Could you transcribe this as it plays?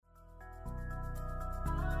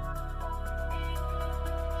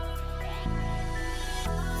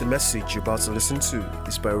The message you're about to listen to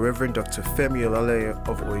is by Reverend Dr. Femi Olaleye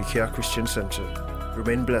of Oikea Christian Center.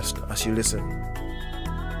 Remain blessed as you listen.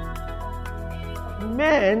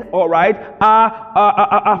 Men, all right,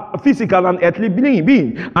 are physical and earthly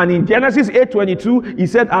being. And in Genesis 8:22, he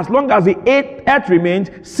said, as long as the earth remains,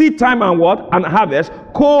 seed time and what? And harvest,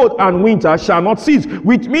 cold and winter shall not cease.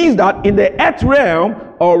 Which means that in the earth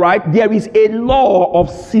realm, all right, there is a law of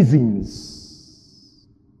seasons.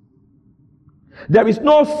 There is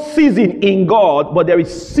no season in God, but there is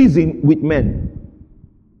season with men.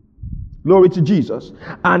 Glory to Jesus.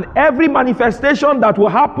 And every manifestation that will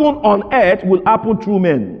happen on earth will happen through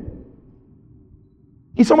men.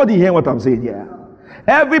 Is somebody hearing what I'm saying here?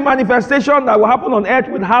 Every manifestation that will happen on earth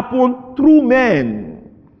will happen through men.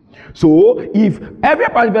 So, if every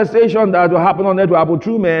manifestation that will happen on earth will happen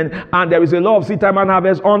through men, and there is a law of seed time and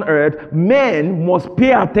harvest on earth, men must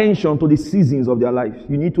pay attention to the seasons of their life.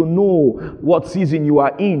 You need to know what season you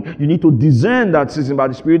are in. You need to discern that season by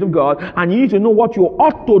the Spirit of God, and you need to know what you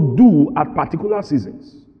ought to do at particular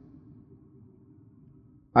seasons.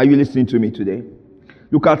 Are you listening to me today?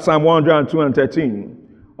 Look at Psalm 102 and 13.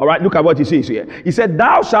 All right, look at what he says here. He said,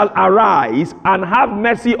 thou shalt arise and have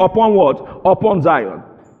mercy upon what? Upon Zion.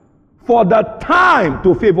 For the time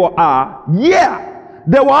to favor her,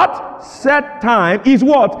 the what? Set time is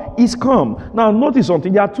what? Is come. Now notice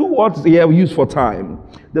something. There are two words here we use for time.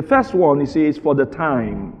 The first one, he says, for the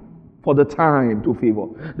time. For the time to favor.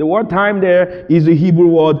 The word time there is the Hebrew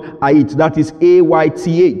word ait. That is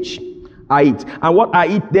A-Y-T-H. Ait. And what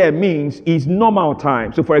ait there means is normal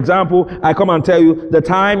time. So for example, I come and tell you the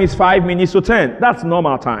time is 5 minutes to 10. That's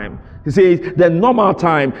normal time. He says the normal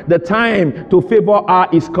time, the time to favor her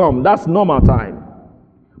is come. That's normal time.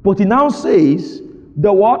 But he now says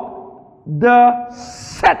the what? The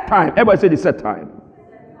set time. Everybody say the set time.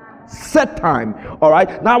 Set time. All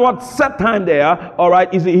right. Now what set time there, all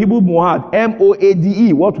right, is the Hebrew moad,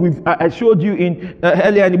 M-O-A-D-E, what I showed you in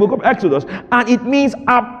earlier in the book of Exodus. And it means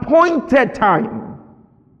appointed time.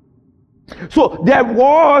 So there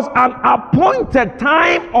was an appointed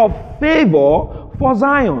time of favor for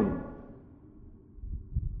Zion.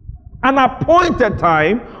 An appointed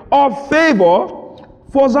time of favor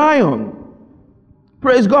for Zion.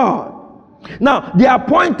 Praise God. Now, the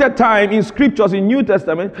appointed time in scriptures in New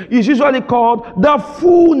Testament is usually called the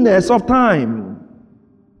fullness of time.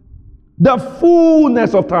 The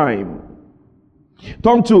fullness of time.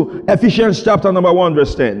 Turn to Ephesians chapter number 1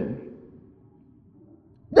 verse 10.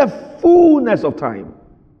 The fullness of time.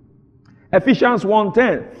 Ephesians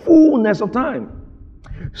 1:10. Fullness of time.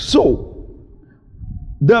 So,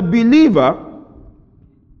 the believer,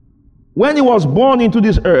 when he was born into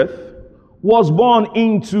this earth, was born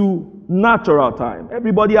into natural time.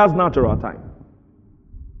 Everybody has natural time.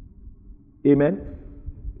 Amen.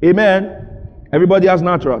 Amen. Everybody has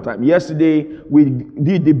natural time. Yesterday, we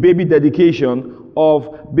did the baby dedication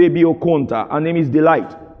of baby Okonta. Her name is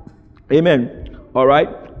Delight. Amen. All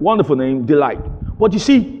right. Wonderful name, Delight. But you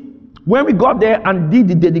see, when we got there and did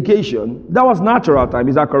the dedication, that was natural time.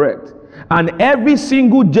 Is that correct? And every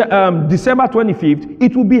single December 25th,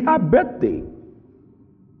 it will be her birthday.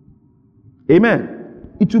 Amen.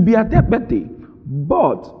 It will be her birthday.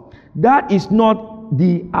 But that is not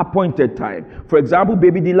the appointed time. For example,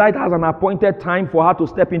 Baby Delight has an appointed time for her to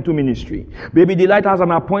step into ministry. Baby Delight has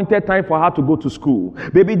an appointed time for her to go to school.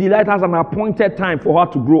 Baby Delight has an appointed time for her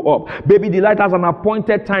to grow up. Baby Delight has an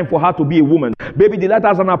appointed time for her to be a woman. Baby Delight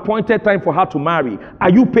has an appointed time for her to marry. Are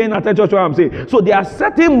you paying attention to what I'm saying? So there are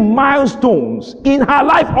certain milestones in her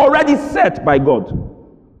life already set by God.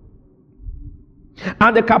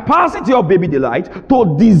 And the capacity of Baby Delight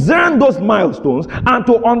to discern those milestones and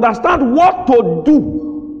to understand what to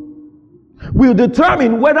do will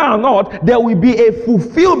determine whether or not there will be a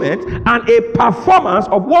fulfillment and a performance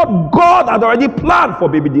of what God had already planned for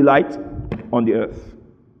Baby Delight on the earth.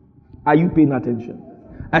 Are you paying attention?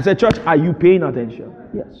 I said, church, are you paying attention?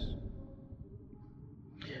 Yes.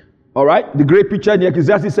 All right, the great preacher in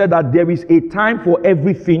Ecclesiastes said that there is a time for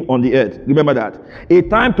everything on the earth. Remember that. A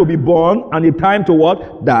time to be born and a time to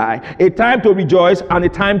what? Die. A time to rejoice and a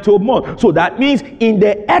time to mourn. So that means in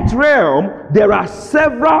the earth realm, there are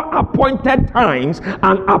several appointed times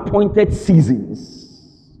and appointed seasons.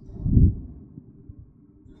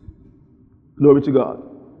 Glory to God.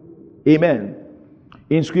 Amen.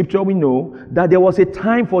 In scripture, we know that there was a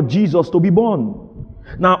time for Jesus to be born.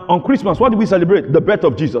 Now, on Christmas, what do we celebrate? The birth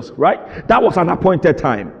of Jesus, right? That was an appointed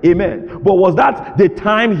time. Amen. But was that the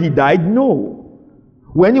time he died? No.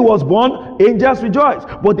 When he was born, angels rejoiced.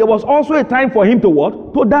 But there was also a time for him to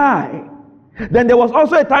what? To die. Then there was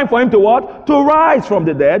also a time for him to what? To rise from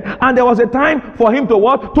the dead. And there was a time for him to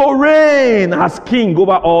what? To reign as king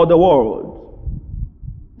over all the world.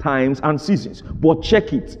 Times and seasons. But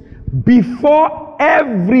check it. Before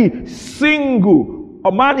every single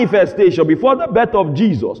manifestation, before the birth of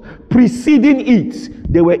Jesus, preceding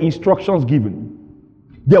it, there were instructions given.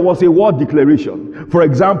 There was a word declaration. For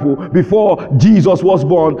example, before Jesus was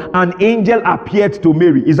born, an angel appeared to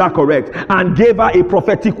Mary. Is that correct? And gave her a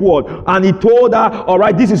prophetic word. And he told her, all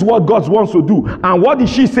right, this is what God wants to do. And what did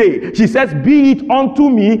she say? She says, be it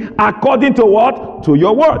unto me according to what? To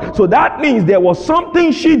your word. So that means there was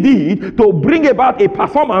something she did to bring about a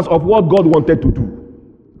performance of what God wanted to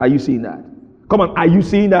do. Are you seeing that? Come on, are you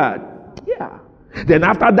seeing that? Yeah. Then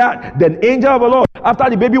after that, then angel of the Lord, after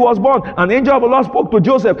the baby was born, an angel of the Lord spoke to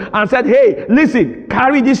Joseph and said, hey, listen,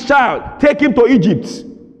 carry this child, take him to Egypt.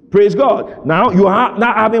 Praise God. Now you are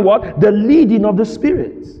now having what? The leading of the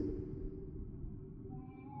Spirit.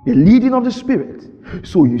 The leading of the Spirit.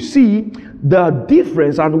 So you see the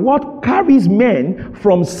difference and what carries men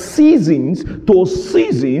from seasons to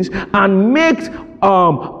seasons and makes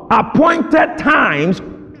appointed times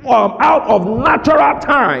out of natural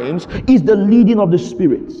times is the leading of the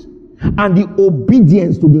Spirit and the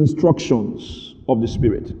obedience to the instructions of the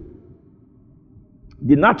Spirit.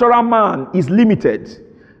 The natural man is limited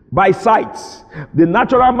by sight. The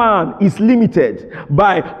natural man is limited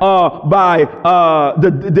by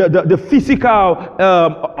the physical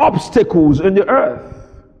obstacles in the earth.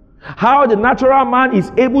 How the natural man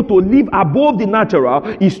is able to live above the natural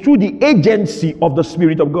is through the agency of the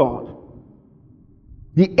Spirit of God.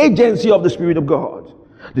 The agency of the Spirit of God.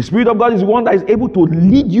 The Spirit of God is the one that is able to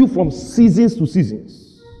lead you from seasons to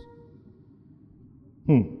seasons.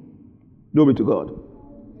 Glory to God.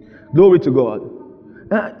 Glory to God.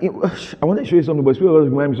 I want to show you something, but Spirit of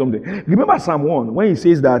God remind me something. Remember Psalm 1 when he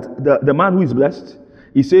says that the man who is blessed,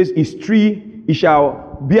 he says his tree, he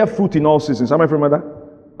shall bear fruit in all seasons. Am I remember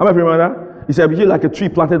that? He shall be like a tree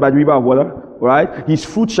planted by the river of water. Right? His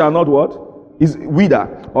fruit shall not what? Is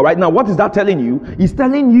wither. All right. Now, what is that telling you? It's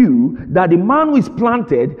telling you that the man who is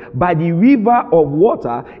planted by the river of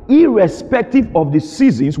water, irrespective of the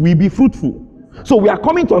seasons, will be fruitful. So we are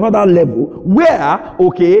coming to another level where,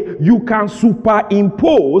 okay, you can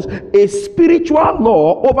superimpose a spiritual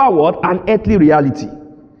law over what? An earthly reality.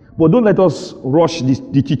 But don't let us rush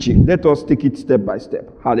the teaching. Let us take it step by step.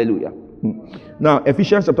 Hallelujah. Now,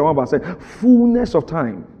 Ephesians chapter 1 verse 10, fullness of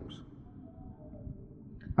time.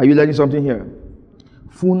 Are you learning something here?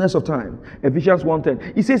 Fullness of time. Ephesians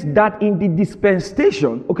 1:10. It says that in the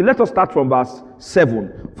dispensation. Okay, let us start from verse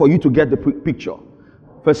 7 for you to get the picture.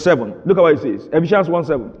 Verse 7. Look at what it says. Ephesians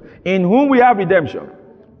 1:7. In whom we have redemption.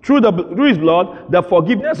 Through his blood, the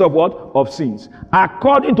forgiveness of what? Of sins.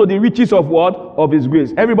 According to the riches of what? Of his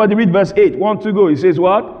grace. Everybody read verse 8. 1, 2, go. It says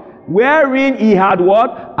what? Wherein he had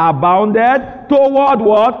what? Abounded toward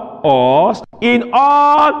what? Us in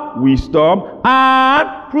all wisdom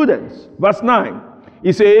and prudence. Verse 9.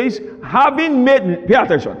 It says, having made, pay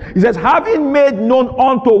attention. It says, having made known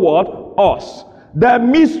unto what? Us. The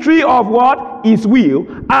mystery of what? His will,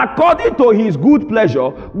 according to his good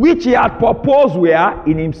pleasure, which he had purposed where?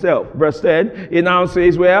 In himself. Verse 10. It now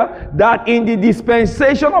says where? That in the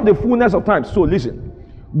dispensation of the fullness of time. So listen.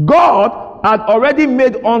 God had already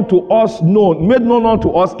made known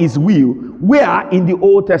unto us his will, where in the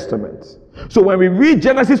Old Testament. So when we read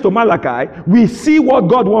Genesis to Malachi, we see what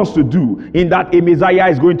God wants to do in that a Messiah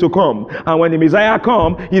is going to come. And when the Messiah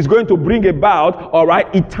comes, he's going to bring about, all right,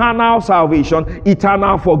 eternal salvation,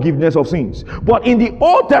 eternal forgiveness of sins. But in the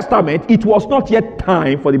Old Testament, it was not yet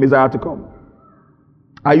time for the Messiah to come.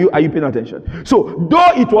 Are you paying attention? So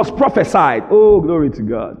though it was prophesied, oh, glory to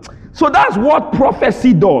God. So that's what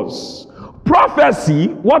prophecy does. Prophecy,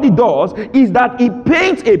 what it does is that it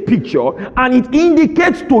paints a picture and it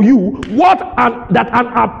indicates to you that an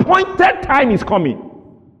appointed time is coming.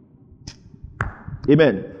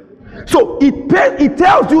 Amen. So it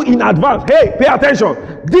tells you in advance, hey, pay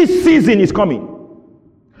attention, this season is coming.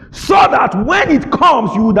 So that when it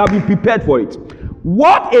comes, you would have been prepared for it.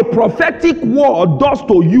 What a prophetic word does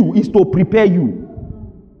to you is to prepare you.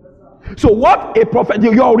 So what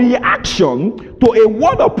your reaction to a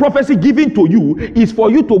word of prophecy given to you is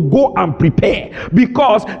for you to go and prepare,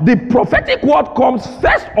 because the prophetic word comes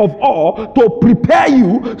first of all to prepare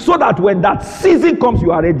you so that when that season comes,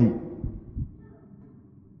 you are ready.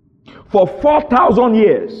 For 4,000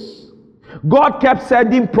 years, God kept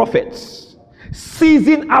sending prophets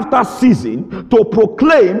season after season to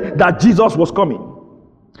proclaim that Jesus was coming.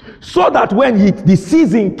 So that when the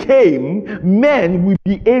season came, men will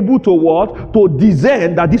be able to what? To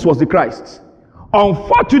discern that this was the Christ.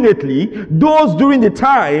 Unfortunately, those during the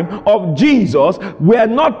time of Jesus were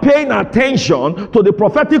not paying attention to the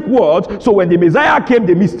prophetic words, so when the Messiah came,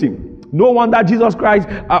 they missed him. No wonder Jesus Christ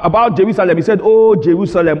about Jerusalem, he said, "Oh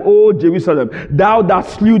Jerusalem, oh Jerusalem, thou that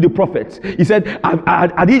slew the prophets." He said,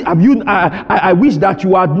 I wish that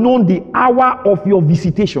you had known the hour of your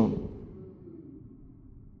visitation.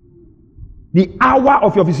 The hour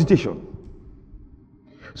of your visitation.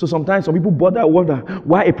 So sometimes some people wonder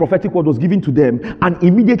why a prophetic word was given to them and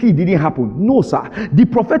immediately it didn't happen. No, sir. The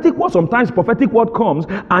prophetic word, sometimes prophetic word comes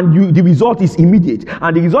and the result is immediate.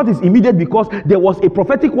 And the result is immediate because there was a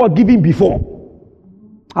prophetic word given before.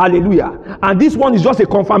 Hallelujah. And this one is just a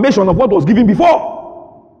confirmation of what was given before.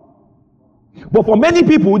 But for many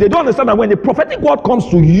people, they don't understand that when the prophetic word comes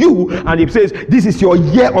to you and it says, "This is your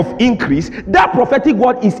year of increase," that prophetic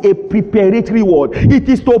word is a preparatory word. It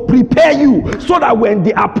is to prepare you so that when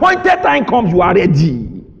the appointed time comes, you are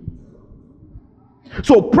ready.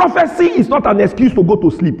 So prophecy is not an excuse to go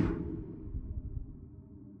to sleep.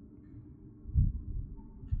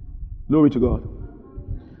 Glory to God.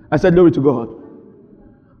 I said glory to God.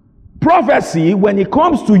 Prophecy, when it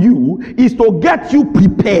comes to you, is to get you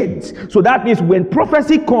prepared. So that means when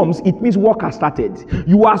prophecy comes, it means work has started.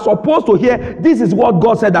 You are supposed to hear, this is what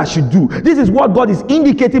God said I should do. This is what God is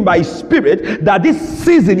indicating by His Spirit, that this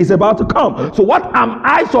season is about to come. So what am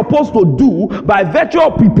I supposed to do by virtue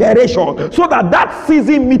of preparation so that that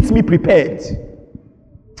season meets me prepared?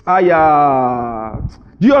 Do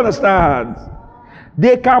you understand?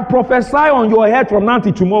 They can prophesy on your head from now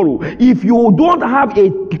till tomorrow. If you don't have a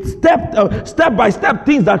step-by-step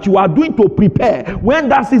things that you are doing to prepare, when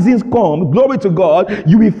that season comes, glory to God,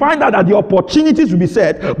 you will find out that the opportunities will be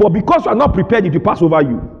set, but because you are not prepared, it will pass over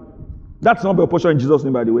you. That's not your portion in Jesus'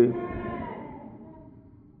 name, by the way.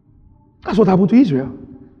 That's what happened to Israel.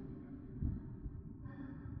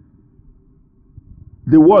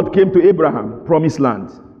 The word came to Abraham, promised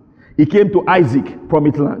land. It came to Isaac,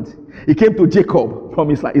 promised land. It came to Jacob,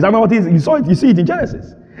 promised land. Is that not what it is? You saw it, you see it in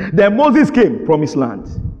Genesis. Then Moses came, promised land.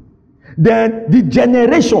 Then the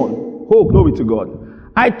generation, oh glory to God.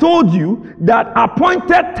 I told you that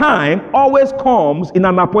appointed time always comes in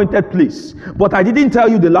an appointed place. But I didn't tell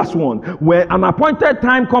you the last one. When an appointed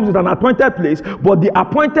time comes in an appointed place, but the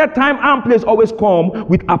appointed time and place always come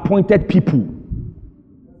with appointed people.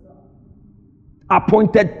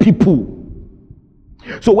 Appointed people.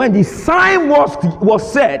 So when the sign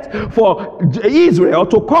was set for Israel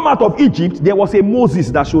to come out of Egypt, there was a Moses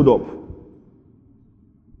that showed up.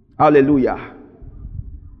 Hallelujah.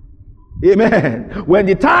 Amen. When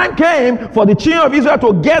the time came for the children of Israel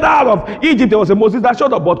to get out of Egypt, there was a Moses that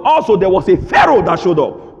showed up, but also there was a Pharaoh that showed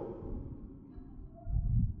up.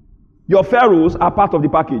 Your Pharaohs are part of the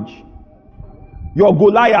package. Your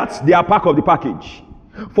Goliaths, they are part of the package.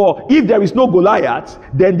 For if there is no Goliath,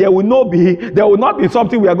 then there will not be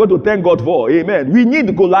something we are going to thank God for. Amen. We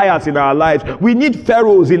need Goliaths in our lives. We need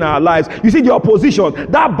Pharaohs in our lives. You see the opposition,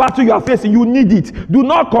 that battle you are facing, you need it. Do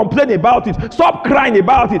not complain about it. Stop crying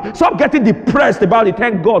about it. Stop getting depressed about it.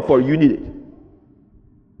 Thank God for it. You need it.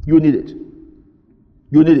 You need it.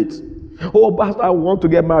 You need it. Oh, Pastor, I want to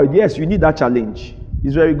get married. Yes, you need that challenge.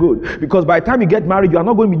 It's very good. Because by the time you get married, you are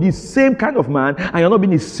not going to be the same kind of man and you're not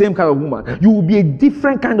being the same kind of woman. You will be a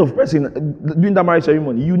different kind of person during that marriage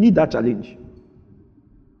ceremony. You need that challenge.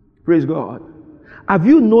 Praise God. Have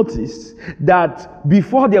you noticed that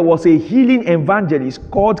before there was a healing evangelist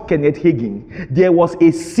called Kenneth Hagin, there was a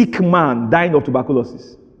sick man dying of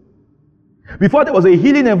tuberculosis? Before there was a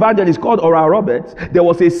healing evangelist called Oral Roberts, there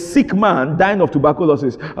was a sick man dying of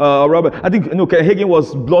tuberculosis. I think Kenneth Hagin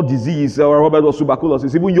was blood disease. Oral Roberts was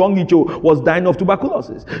tuberculosis. Even Young Icho was dying of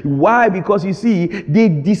tuberculosis. Why? Because you see, they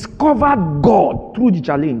discovered God through the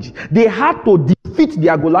challenge. They had to defeat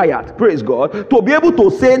their Goliath. Praise God. To be able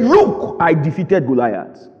to say, "Look, I defeated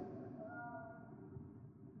Goliath."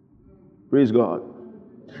 Praise God.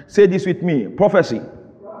 Say this with me. Prophecy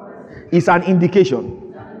is an indication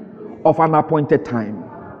of an appointed time.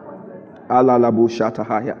 Hallelujah.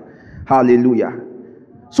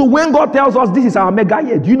 So when God tells us this is our mega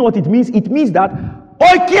year, do you know what it means? It means that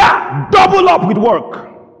Oikia, double up with work.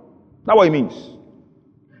 That's what it means.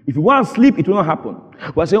 If you want to sleep, it will not happen.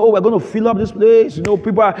 We're saying, oh, we're going to fill up this place. You know,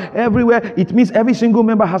 people are everywhere. It means every single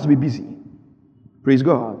member has to be busy. Praise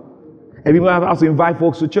God. Everyone has to invite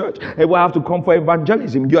folks to church. Everyone has to come for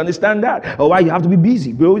evangelism. Do you understand that? Or why you have to be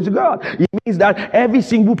busy? Glory to God. It means that every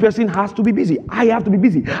single person has to be busy. I have to be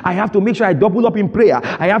busy. I have to make sure I double up in prayer.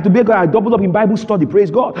 I have to make sure I double up in Bible study.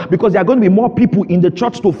 Praise God. Because there are going to be more people in the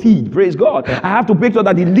church to feed. Praise God. I have to make sure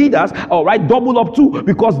that the leaders, all right, double up too.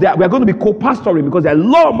 Because we're going to be co-pastoring. Because there are a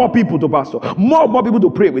lot more people to pastor. More people to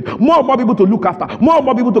pray with. More people to look after.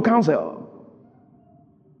 More people to counsel.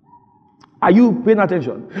 Are you paying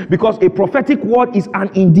attention? Because a prophetic word is an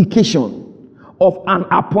indication of an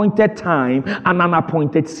appointed time and an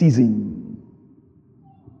appointed season.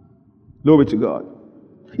 Glory to God.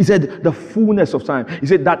 He said the fullness of time. He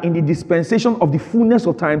said that in the dispensation of the fullness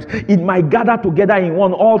of times, it might gather together in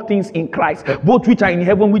one all things in Christ, both which are in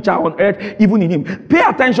heaven, which are on earth, even in him. Pay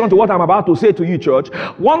attention to what I'm about to say to you, church.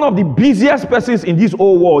 One of the busiest persons in this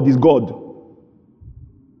whole world is God.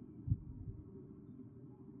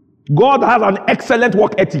 God has an excellent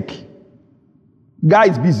work ethic. Guy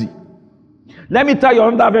is busy. Let me tell you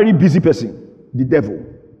another very busy person. The devil.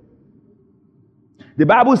 The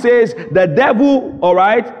Bible says the devil, all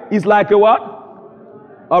right, is like a what?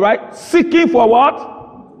 All right, seeking for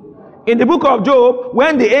what? In the book of Job,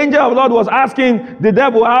 when the angel of the Lord was asking the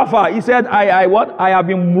devil how far, he said, I what? I have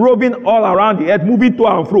been roving all around the earth, moving to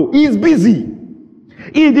and fro. He's busy.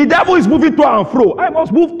 If the devil is moving to and fro, I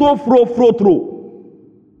must move to, fro.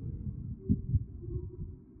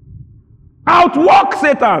 Outwork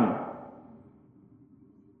Satan.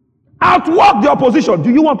 Outwork the opposition. Do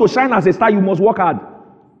you want to shine as a star? You must work hard.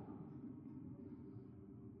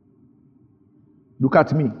 Look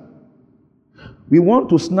at me. We want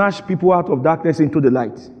to snatch people out of darkness into the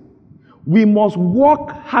light. We must work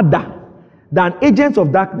harder than agents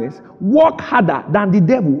of darkness, work harder than the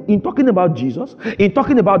devil in talking about Jesus, in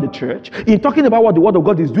talking about the church, in talking about what the word of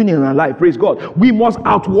God is doing in our life. Praise God. We must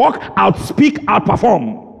outwork, outspeak,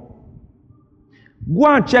 outperform. Go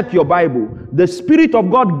and check your Bible. The Spirit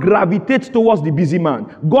of God gravitates towards the busy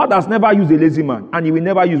man. God has never used a lazy man, and he will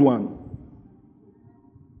never use one.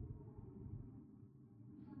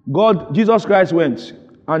 Jesus Christ went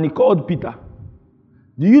and he called Peter.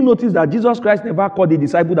 Do you notice that Jesus Christ never called a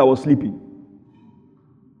disciple that was sleeping?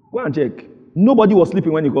 Go and check. Nobody was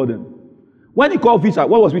sleeping when he called them. When he called Peter,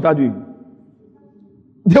 what was Peter doing?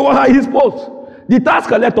 They were at his post. The tax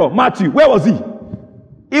collector, Matthew, where was he?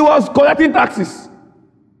 He was collecting taxes.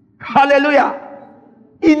 Hallelujah.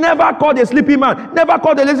 He never called a sleepy man, never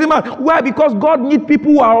called a lazy man. Why? Because God needs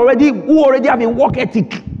people who already have a work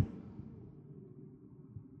ethic.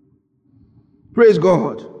 Praise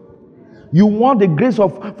God. You want the grace for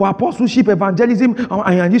apostleship, evangelism,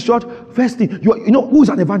 and this church. First thing, you know who's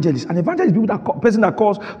an evangelist? An evangelist is a person that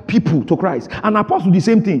calls people to Christ. An apostle, the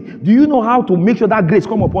same thing. Do you know how to make sure that grace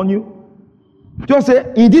come upon you? Just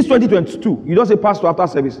say, in this 2022, you don't say, pastor, after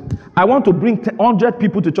service, I want to bring 100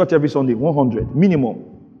 people to church every Sunday, 100 minimum.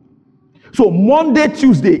 So Monday,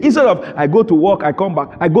 Tuesday, instead of I go to work, I come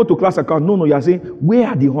back, I go to class, I come. No, you're saying, where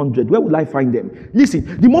are the 100? Where will I find them?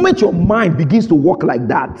 Listen, the moment your mind begins to work like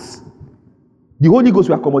that, the Holy Ghost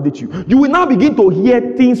will accommodate you. You will now begin to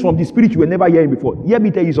hear things from the Spirit you were never hearing before. Let me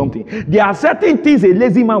tell you something. There are certain things a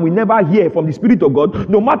lazy man will never hear from the Spirit of God.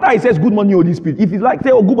 No matter he says, good morning, Holy Spirit. If it's like, say,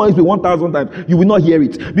 oh, good morning 1,000 times, you will not hear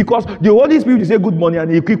it. Because the Holy Spirit will say, good morning, and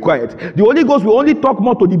he'll keep quiet. The Holy Ghost will only talk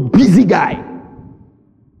more to the busy guy.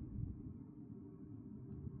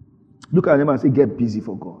 Look at them and say, get busy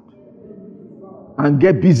for God. And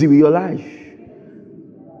get busy with your life.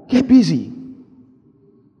 Get busy.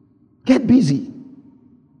 Get busy.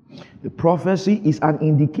 The prophecy is an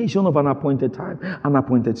indication of an appointed time, an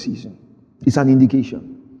appointed season. It's an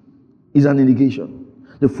indication. It's an indication.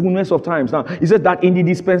 The fullness of times. Now, he said that in the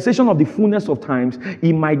dispensation of the fullness of times,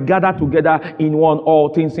 he might gather together in one all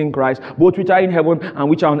things in Christ, both which are in heaven and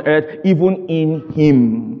which are on earth, even in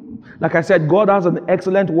him. Like I said, God has an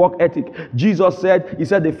excellent work ethic. Jesus said, he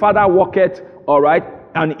said, the Father worketh, all right,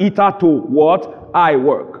 and hitherto what? I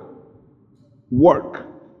work. Work.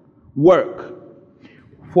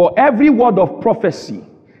 For every word of prophecy,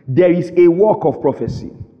 there is a work of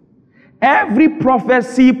prophecy. Every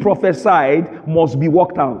prophecy prophesied must be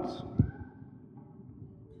worked out.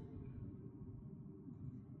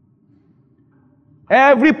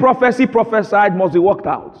 Every prophecy prophesied must be worked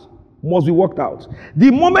out. Must be worked out. The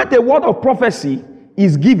moment a word of prophecy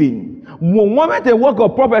is given, the moment a word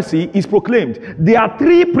of prophecy is proclaimed, there are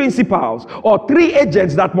three principles or three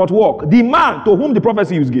agents that must work. The man to whom the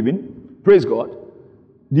prophecy is given, praise God.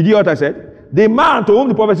 Did you hear what I said? The man to whom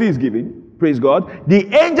the prophecy is given, praise God. The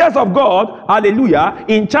angels of God, hallelujah,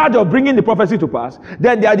 in charge of bringing the prophecy to pass.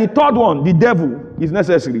 Then there are the third one, the devil is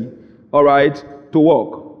necessary, all right, to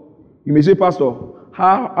work. You may say, Pastor,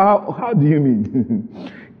 How do you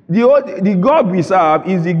mean? The God we serve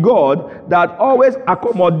is the God that always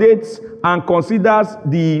accommodates and considers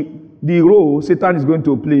the role Satan is going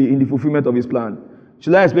to play in the fulfillment of his plan.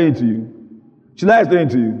 Should I explain it to you?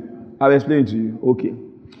 I'll explain it to you. Okay.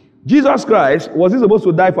 Jesus Christ, was he supposed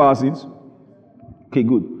to die for our sins? Okay,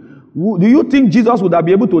 good. Do you think Jesus would have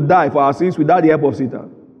been able to die for our sins without the help of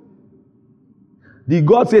Satan? Did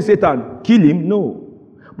God say, Satan, kill him? No.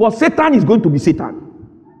 But Satan is going to be Satan.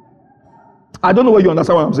 I don't know whether you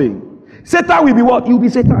understand what I'm saying. Satan will be what? He will be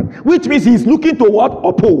Satan. Which means he's looking to what?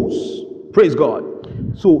 Oppose. Praise God.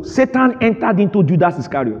 So Satan entered into Judas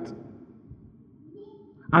Iscariot.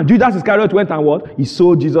 And Judas Iscariot went and what? He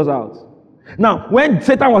sold Jesus out. Now, when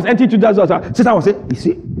Satan was entering Judas out, Satan was saying, you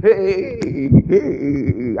see,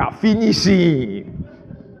 hey, I'll finish him.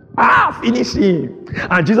 Finish him.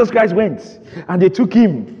 And Jesus Christ went. And they took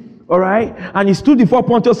him. All right? And he stood before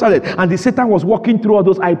Pontius Pilate. And the Satan was walking through all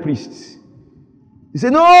those high priests. He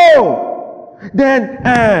said, no! Then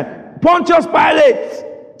Pontius Pilate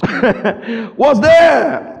was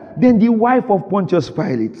there. Then the wife of Pontius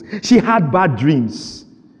Pilate, she had bad dreams.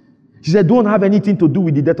 She said, don't have anything to do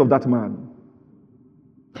with the death of that man.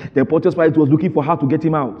 Then Pontius Pilate was looking for how to get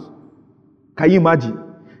him out. Can you imagine?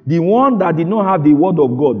 The one that did not have the word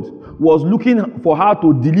of God was looking for how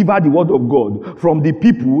to deliver the word of God from the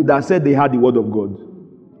people that said they had the word of God.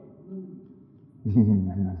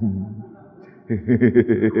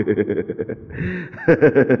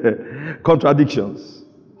 Contradictions.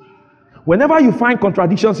 Whenever you find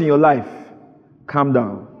contradictions in your life, calm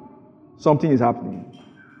down. Something is happening.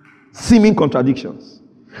 Seeming contradictions.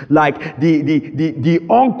 Like the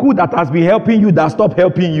uncle that has been helping you, that stopped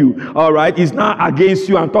helping you, all right, is now against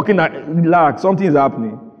you and talking like, relax, something is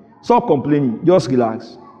happening. Stop complaining, just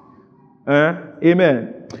relax.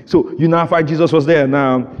 Amen. So you now find Jesus was there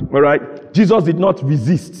now, all right. Jesus did not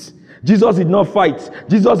resist. Jesus did not fight.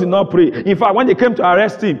 Jesus did not pray. In fact, when they came to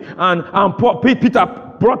arrest him, and Peter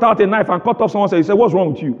brought out a knife and cut off someone's head, he said, what's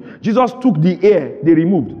wrong with you? Jesus took the ear they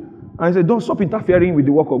removed. And he said, don't stop interfering with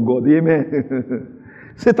the work of God. Amen.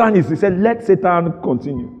 He said, let Satan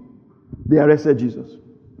continue. They arrested Jesus.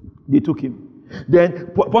 They took him.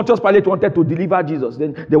 Then Pontius Pilate wanted to deliver Jesus.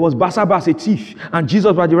 Then there was Barsabbas, a thief, and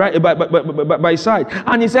Jesus by his side.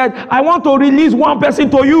 And he said, I want to release one person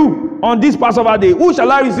to you on this Passover day. Who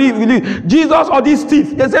shall I release? Jesus or this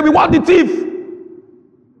thief? They said, we want the thief.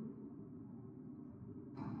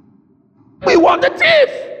 We want the thief.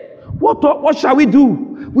 What shall we do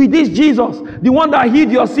with this Jesus? The one that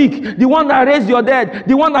healed your sick, the one that raised your dead,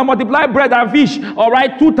 the one that multiplied bread and fish, all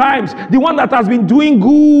right, 2 times, the one that has been doing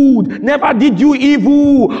good, never did you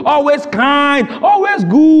evil, always kind, always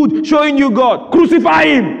good, showing you God. Crucify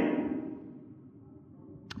him.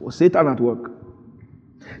 Was Satan at work?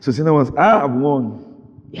 So Satan was, I have won.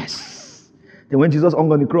 Yes. Then when Jesus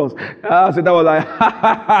hung on the cross, Satan was like,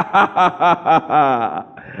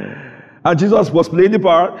 and Jesus was playing the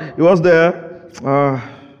part. He was there,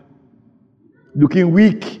 looking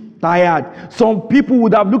weak, tired. Some people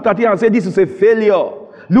would have looked at him and said, this is a failure.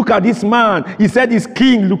 Look at this man. He said he's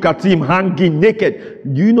king. Look at him hanging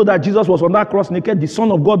naked. Do you know that Jesus was on that cross naked? The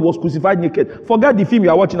Son of God was crucified naked. Forget the film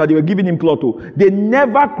you are watching that they were giving him clothes. They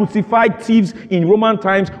never crucified thieves in Roman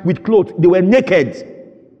times with clothes. They were naked.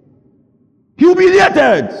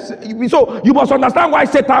 Humiliated. So you must understand why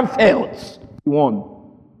Satan failed. He won.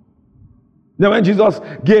 Then when Jesus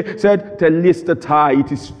said, Telestai,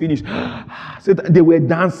 it is finished. So they were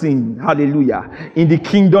dancing, hallelujah, in the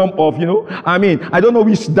kingdom of, I don't know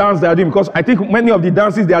which dance they are doing, because I think many of the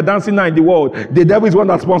dances they are dancing now in the world, the devil is one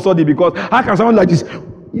that sponsored it, because how can someone like this?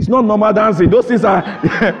 It's not normal dancing. Those things are,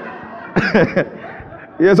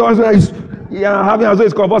 yes, someone says, having as though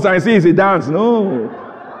it's comfort and see it's a dance. No.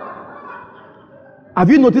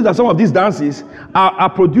 Have you noticed that some of these dances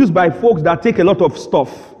are produced by folks that take a lot of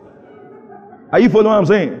stuff? Are you following what I'm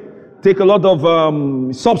saying? Take a lot of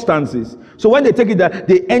substances. So when they take it,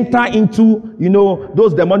 they enter into,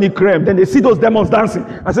 those demonic realm. Then they see those demons dancing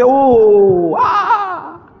and say, oh,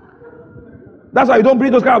 ah. That's why you don't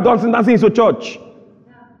bring those kind of dancing into church.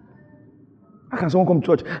 How can someone come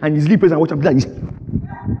to church and he's sleeping and watch and be like this?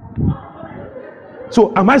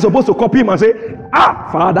 So am I supposed to copy him and say,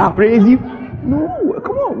 Father, praise you? No,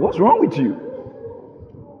 come on, what's wrong with you?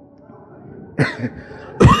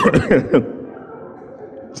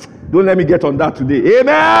 Don't let me get on that today.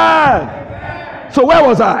 Amen. So where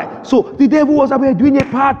was I? So the devil was about doing a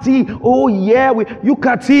party. Oh yeah, you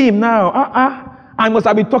cut him now. I must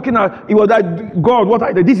have been talking. It was like, God, what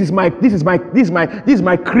I did? This is my crib.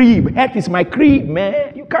 Heck is my crib,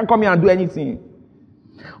 man. You can't come here and do anything.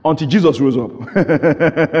 Until Jesus rose up.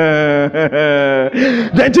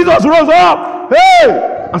 Then Jesus rose up.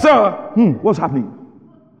 Hey! I said, what's happening?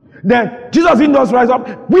 Then Jesus didn't just rise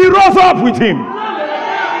up. We rose up with him.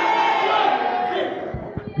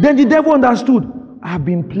 Then the devil understood. I have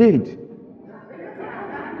been played.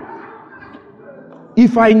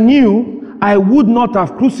 If I knew, I would not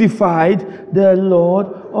have crucified the Lord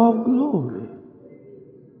of glory.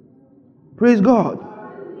 Praise God.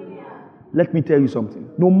 Let me tell you something.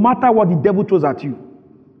 No matter what the devil throws at you,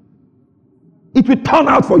 it will turn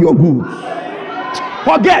out for your good.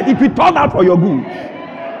 Forget, it will turn out for your good.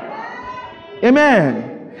 Amen.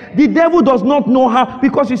 The devil does not know how,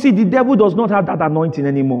 because you see, the devil does not have that anointing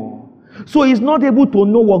anymore. So he's not able to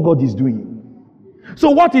know what God is doing.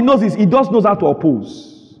 So what he knows is he just knows how to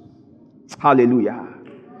oppose. Hallelujah.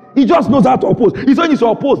 He just knows how to oppose. He's only to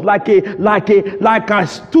oppose like a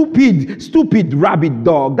stupid rabbit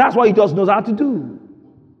dog. That's what he just knows how to do.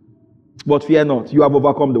 But fear not, you have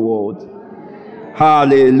overcome the world.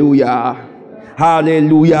 Hallelujah.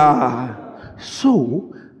 Hallelujah.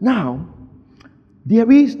 So now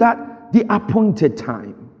there is the appointed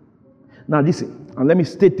time. Now listen, and let me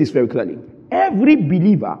state this very clearly. Every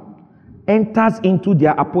believer enters into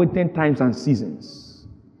their appointed times and seasons.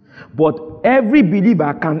 But every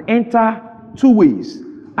believer can enter two ways.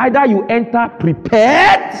 Either you enter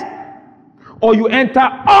prepared or you enter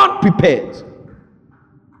unprepared.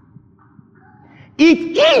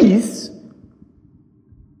 It is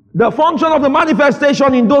the function of the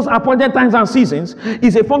manifestation in those appointed times and seasons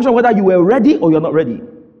is a function of whether you were ready or you're not ready.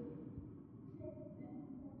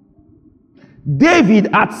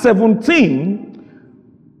 David at 17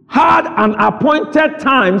 had an appointed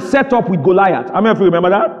time set up with Goliath. How many of you remember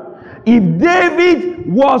that? If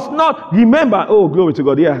David was not, remember, oh glory to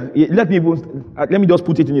God, yeah. Let me just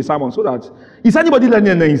put it in a sermon so that, is anybody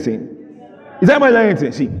learning anything? Is anybody learning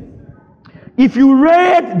anything? See, if you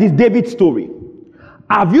read this David story,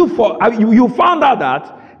 you found out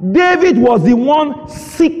that David was the one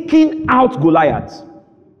seeking out Goliath.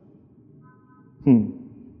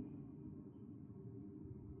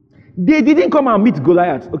 They didn't come and meet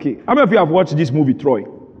Goliath. Okay, how many of you have watched this movie, Troy?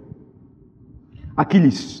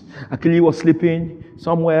 Achilles was sleeping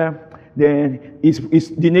somewhere. Then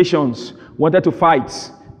the nations wanted to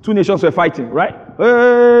fight. Two nations were fighting, right?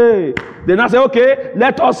 Hey! They now say, okay,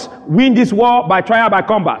 let us win this war by trial by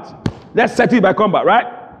combat. Let's settle it by combat, right?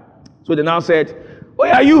 So they now said, oh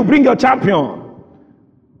yeah, you bring your champion.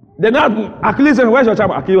 Then now Achilles said, where's your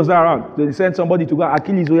champion? Achilles was not around. So they sent somebody to go.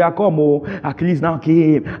 Achilles, oh yeah, come. Oh. Achilles now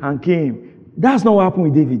came. That's not what happened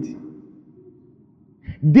with David.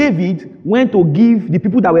 David went to give the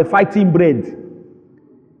people that were fighting bread.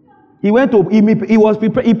 He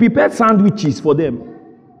prepared sandwiches for them.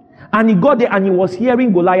 And he got there and he was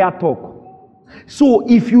hearing Goliath talk. So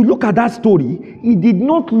if you look at that story, it did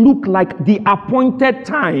not look like the appointed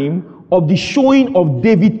time of the showing of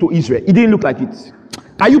David to Israel. It didn't look like it.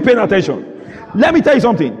 Are you paying attention? Let me tell you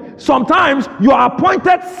something. Sometimes your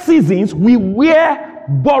appointed seasons will wear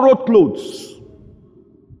borrowed clothes.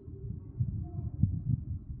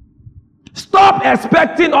 Stop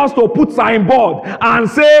expecting us to put signboard and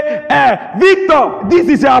say, Victor, this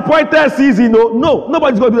is your appointed season. No,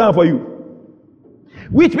 nobody's going to do that for you.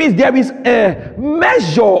 Which means there is a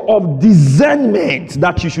measure of discernment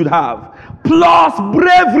that you should have. Plus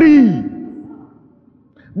bravery.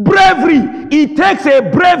 Bravery. It takes a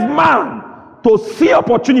brave man to see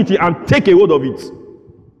opportunity and take a hold of it.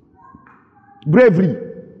 Bravery.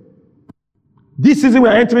 This season we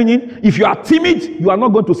are entering in, if you are timid, you are not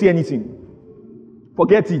going to see anything.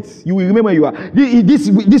 Forget it. You will remember you are. This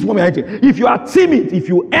moment, if you are timid, if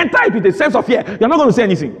you enter it with a sense of fear, you are not going to say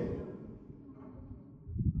anything.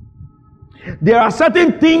 There are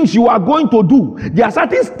certain things you are going to do. There are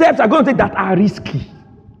certain steps you are going to take that are risky.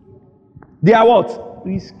 They are what?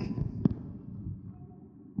 Risky.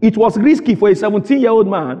 It was risky for a 17-year-old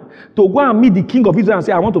man to go and meet the king of Israel and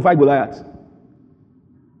say, I want to fight Goliath.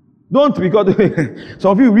 Don't, because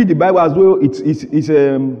some of you read the Bible as though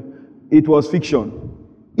it was fiction.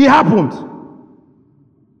 It happened.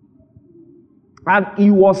 And he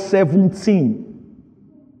was 17.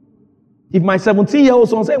 If my 17-year-old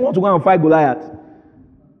son said, I want to go and fight Goliath,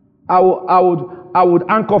 I would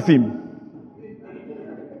handcuff him.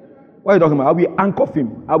 What are you talking about? I will handcuff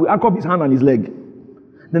him. I will handcuff his hand and his leg.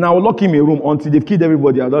 Then I will lock him in a room until they've killed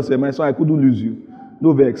everybody. I'll just say, my son, I couldn't lose you.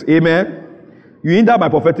 No vex. Amen? You hinder my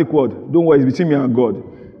prophetic word. Don't worry, it's between me and God.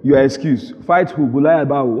 You are excused. Fight who? Goliath,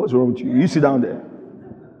 what's wrong with you? You sit down there.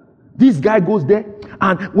 This guy goes there,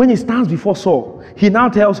 and when he stands before Saul, he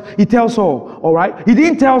tells Saul, all right? He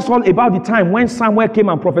didn't tell Saul about the time when Samuel came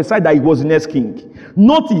and prophesied that he was the next king.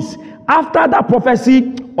 Notice, after that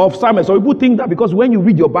prophecy of Samuel, so people think that because when you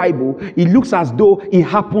read your Bible, it looks as though it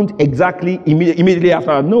happened exactly immediately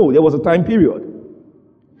after. No, there was a time period.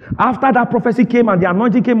 After that prophecy came and the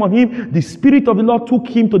anointing came on him, the Spirit of the Lord took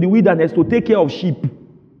him to the wilderness to take care of sheep.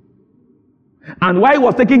 And while he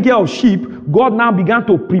was taking care of sheep, God now began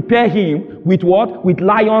to prepare him with what? With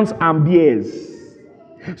lions and bears.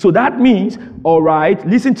 So that means, all right,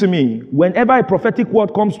 listen to me. Whenever a prophetic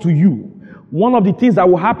word comes to you, one of the things that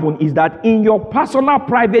will happen is that in your personal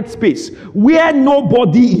private space, where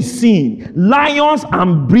nobody is seeing, lions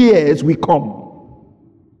and bears will come.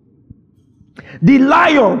 The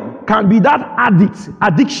lion can be that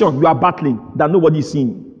addiction you are battling that nobody is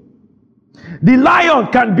seeing. The lion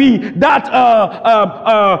can be that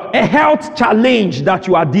a health challenge that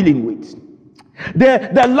you are dealing with.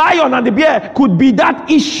 The lion and the bear could be that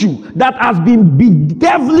issue that has been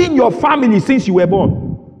bedeviling your family since you were born.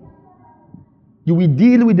 You will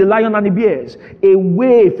deal with the lion and the bears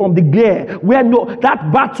away from the glare where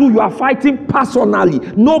that battle you are fighting personally,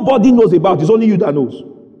 nobody knows about. It's only you that knows.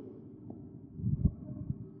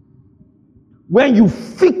 When you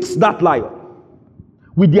fix that lion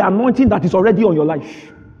with the anointing that is already on your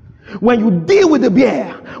life, when you deal with the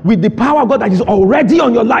bear with the power of God that is already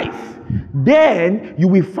on your life, then you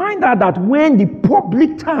will find out that when the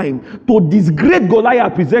public time to disgrace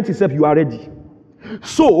Goliath presents itself, you are ready.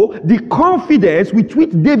 So the confidence with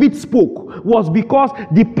which David spoke was because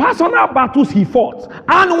the personal battles he fought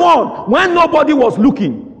and won when nobody was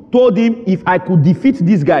looking told him, if I could defeat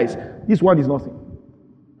these guys, this one is nothing.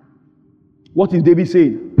 What is David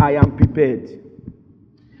saying? I am prepared.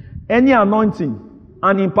 Any anointing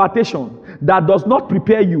and impartation that does not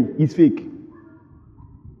prepare you is fake.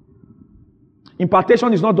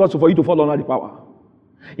 Impartation is not just for you to fall under the power.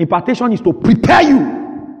 Impartation is to prepare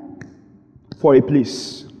you for a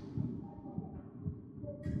place.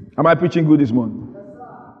 Am I preaching good this morning?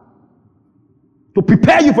 To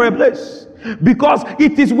prepare you for a place. Because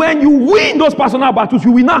it is when you win those personal battles,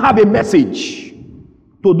 you will now have a message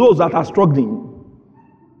to those that are struggling.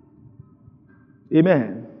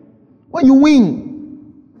 Amen. When you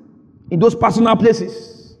win in those personal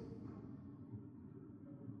places.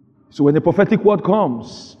 So when the prophetic word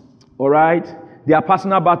comes, all right, there are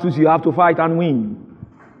personal battles you have to fight and win.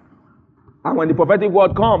 And when the prophetic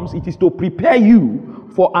word comes, it is to prepare you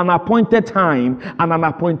for an appointed time and an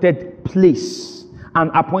appointed place,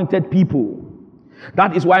 an appointed people.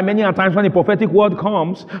 That is why many times when the prophetic word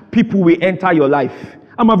comes, people will enter your life.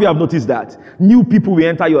 How many of you have noticed that? New people will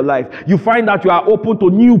enter your life. You find that you are open to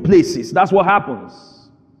new places. That's what happens.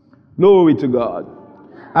 Glory to God.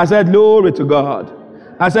 I said, glory to God.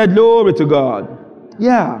 I said, glory to God.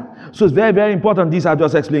 Yeah. So it's very, very important, this I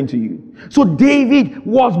just explained to you. So David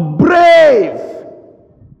was brave.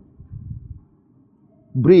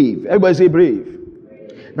 Brave. Everybody say brave.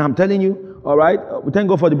 Now I'm telling you, all right, we thank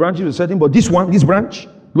God for the branches we're setting, but this branch,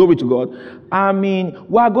 glory to God. I mean,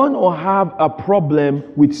 we're going to have a problem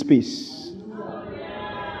with space.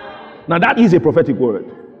 Now that is a prophetic word.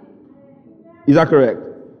 Is that correct?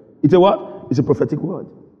 It's a what? It's a prophetic word.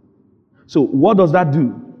 So what does that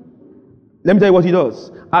do? Let me tell you what it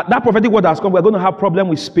does. That prophetic word has come. We're going to have problem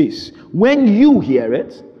with space. When you hear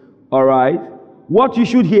it, all right, what you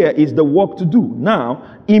should hear is the work to do.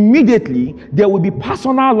 Now, immediately, there will be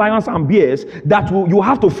personal lions and bears that you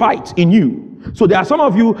have to fight in you. So there are some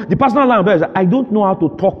of you, the personal lions and bears, I don't know how to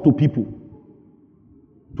talk to people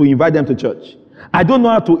to invite them to church. I don't know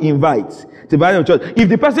how to invite them to church. If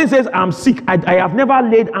the person says, I'm sick, I have never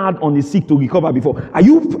laid hand on the sick to recover before. Are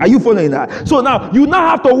you following that? So now, you now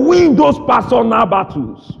have to win those personal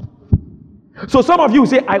battles. So some of you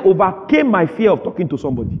say, I overcame my fear of talking to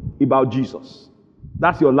somebody about Jesus.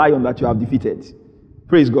 That's your lion that you have defeated.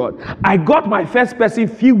 Praise God. I got my first person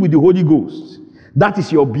filled with the Holy Ghost. That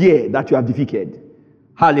is your bear that you have defeated.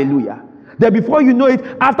 Hallelujah. Then before you know it,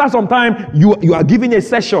 after some time, you are giving a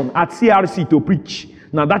session at CRC to preach.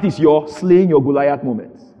 Now that is your slaying your Goliath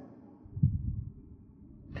moment.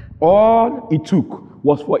 All it took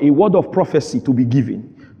was for a word of prophecy to be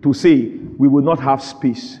given to say, we will not have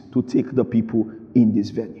space to take the people in this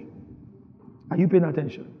venue. Are you paying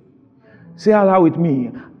attention? Say out loud with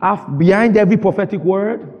me. Behind every prophetic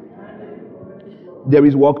word, there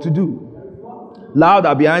is work to do.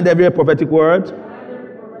 Louder, behind every prophetic word,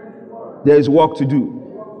 there is work to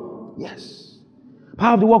do. Yes.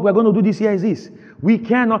 Part of the work we're going to do this year is this. We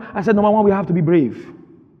cannot, I said, number one, we have to be brave.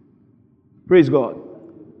 Praise God.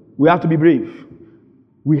 We have to be brave.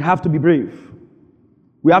 We have to be brave.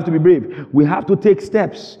 We have to be brave. We have to take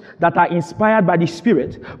steps that are inspired by the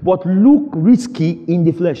Spirit, but look risky in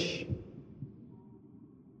the flesh.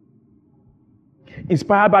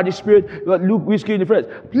 Inspired by the Spirit, but look risky in the flesh.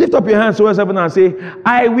 Lift up your hands towards heaven and say,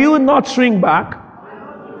 I will not shrink back.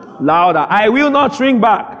 Louder. I will not shrink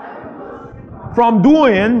back from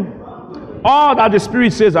doing all that the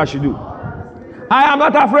Spirit says I should do. I am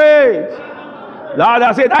not afraid.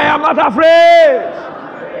 Louder, say, I am not afraid.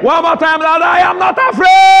 One more time, louder, I am not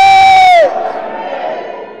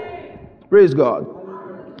afraid. Praise God.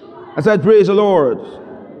 I said, praise the Lord.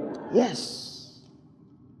 Yes.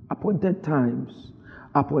 Appointed times,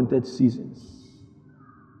 appointed seasons.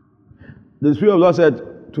 The Spirit of the Lord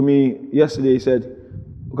said to me yesterday, he said,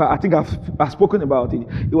 okay, I think I've spoken about it.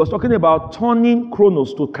 He was talking about turning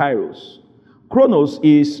Chronos to Kairos. Chronos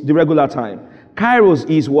is the regular time. Kairos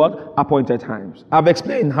is what? Appointed times. I've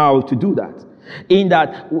explained how to do that. In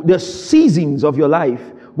that the seasons of your life,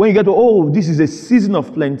 when you get to, oh, this is a season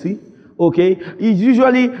of plenty, okay, it's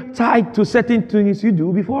usually tied to certain things you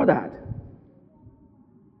do before that.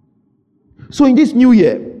 So in this new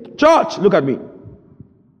year, church, look at me.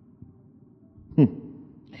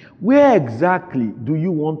 Where exactly do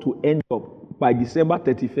you want to end up by December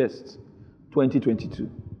 31st, 2022?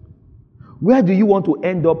 Where do you want to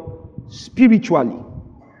end up spiritually?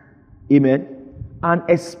 Amen. And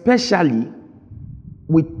especially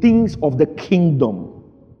with things of the kingdom.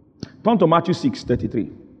 Turn to Matthew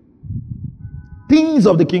 6:33. Things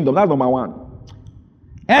of the kingdom. That's number one.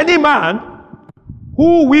 Any man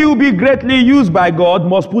who will be greatly used by God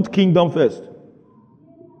must put kingdom first.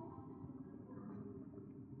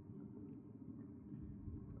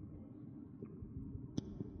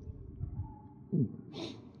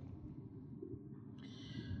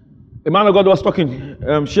 A man of God was talking,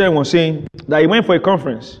 sharing was saying that he went for a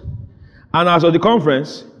conference. And as of the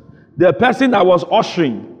conference, the person that was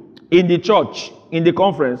ushering in the church, in the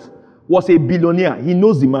conference, was a billionaire. He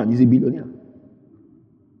knows the man, he's a billionaire.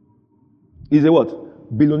 He's a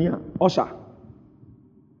what? Billionaire. Usher.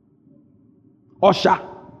 Usher.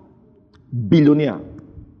 Billionaire.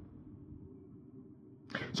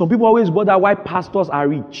 Some people always bother why pastors are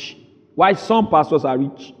rich. Why some pastors are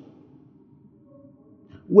rich.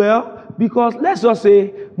 Well, because let's just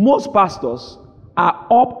say most pastors are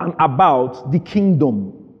up and about the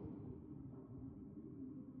kingdom.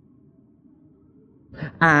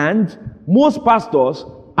 And most pastors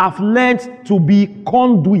have learned to be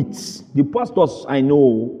conduits. The pastors I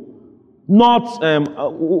know, not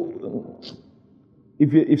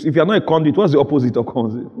if you're not a conduit, what's the opposite of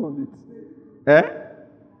conduit?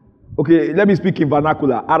 Okay, let me speak in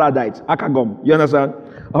vernacular. Aradites, akagom. You understand?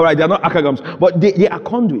 All right, they're not akagams, but they are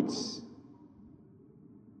conduits.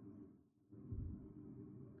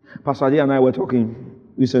 Pastor Adi and I were talking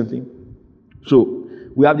recently. So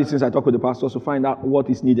we have these things. I talk with the pastors to find out what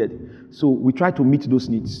is needed. So we try to meet those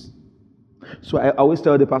needs. So I always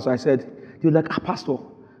tell the pastor, I said, you're like, pastor,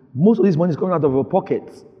 most of this money is coming out of your pocket.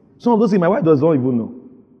 Some of those things my wife doesn't even know.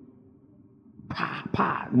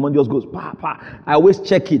 The money just goes, I always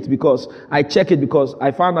check it because I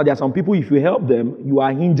found out there are some people, if you help them, you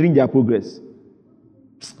are hindering their progress.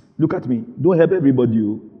 Look at me. Don't help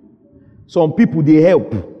everybody. Some people, they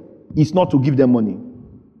help. It's not to give them money.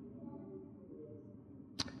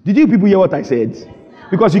 Did you people hear what I said?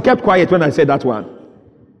 Because you kept quiet when I said that one.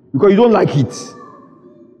 Because you don't like it.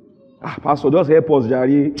 Pastor, just help us,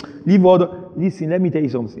 Jari. Leave all the... Listen, let me tell you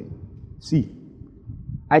something. See,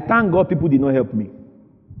 I thank God people did not help me.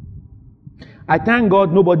 I thank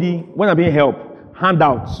God nobody, when I'm being helped,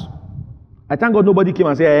 handouts. I thank God nobody came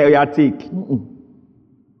and said, hey, take.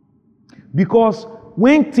 Because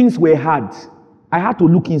when things were hard, I had to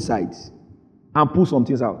look inside and pull some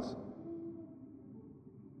things out.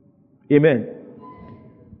 Amen.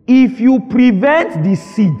 If you prevent the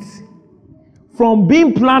seeds from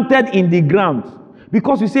being planted in the ground,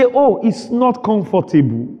 because you say, oh, it's not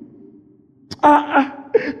comfortable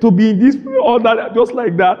to be in this, under, just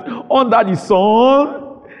like that, under the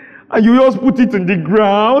sun, and you just put it in the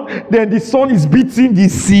ground, then the sun is beating the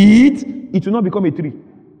seed, it will not become a tree.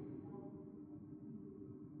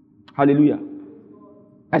 Hallelujah.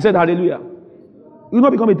 I said hallelujah. It will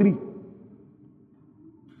not become a tree.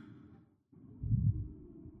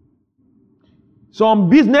 Some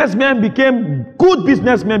businessmen became good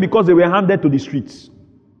businessmen because they were handed to the streets.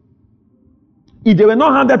 If they were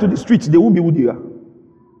not handed to the streets, they wouldn't be who they are.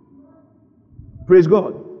 Praise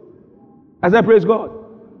God. I said, praise God.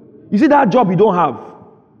 You see, that job you don't have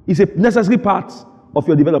is a necessary part of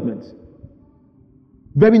your development.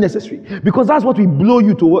 Very necessary. Because that's what will blow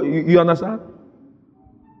you to what you understand?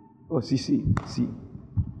 Oh, see.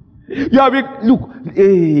 You have been, look,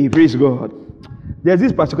 hey, praise God. There's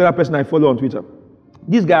this particular person I follow on Twitter.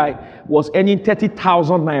 This guy was earning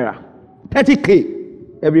 30,000 naira,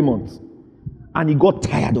 30K every month. And he got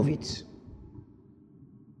tired of it.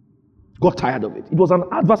 Got tired of it. It was an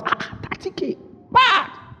adverse, 30K, bad.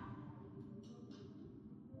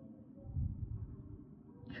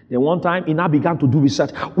 Then one time, he now began to do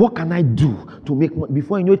research. What can I do to make money?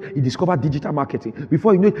 Before you know it, he discovered digital marketing.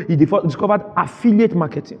 Before you know it, he discovered affiliate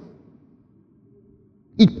marketing.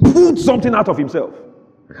 He pulled something out of himself.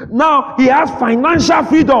 Now, he has financial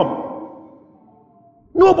freedom.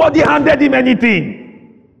 Nobody handed him anything.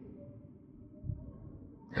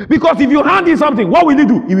 Because if you hand him something, what will he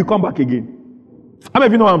do? He will come back again. How many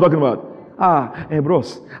of you know what I'm talking about?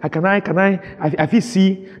 Bros, I feel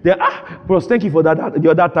see. Then, bros, thank you for that the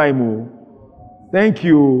other time. Oh. Thank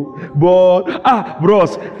you. But,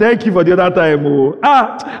 bros, thank you for the other time. Oh.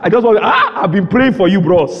 I just want I've been praying for you,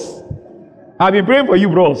 bros. I've been praying for you,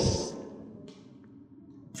 bros.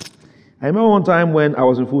 I remember one time when I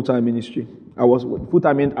was in full-time ministry. I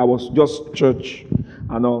was just church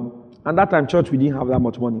and all. And that time, church, we didn't have that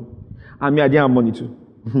much money. And me, I didn't have money too.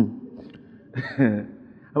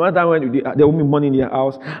 Another time when there was money in their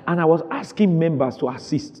house, and I was asking members to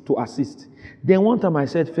assist. Then one time I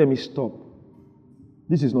said, Femi, stop.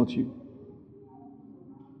 This is not you.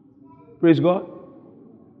 Praise God.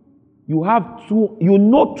 You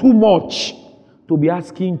know too much to be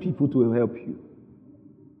asking people to help you.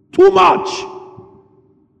 Too much.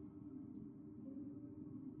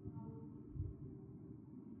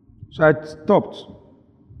 So I stopped.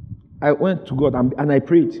 I went to God and I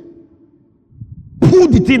prayed.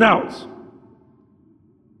 Pulled the thing out.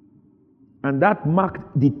 And that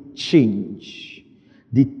marked the change,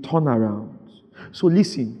 the turnaround. So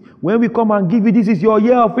listen, when we come and give you this is your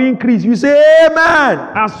year of increase, you say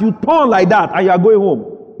amen. As you turn like that and you are going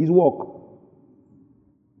home, it's work.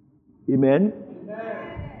 Amen.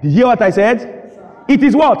 Did you hear what I said? It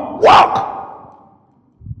is what? Work.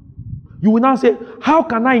 You will now say, how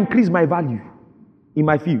can I increase my value in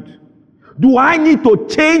my field? Do I need to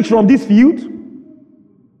change from this field?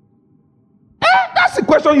 That's the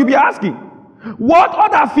question you'll be asking. What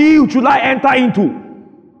other field should I enter into?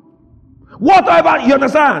 Whatever, you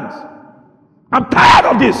understand? I'm tired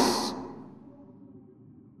of this.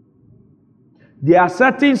 There are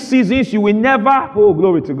certain seasons you will never, oh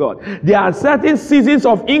glory to God. There are certain seasons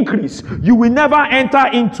of increase you will never enter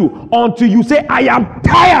into until you say, I am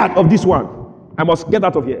tired of this one. I must get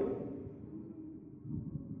out of here.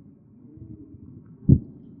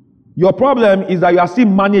 Your problem is that you are still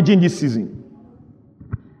managing this season.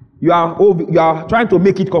 You are trying to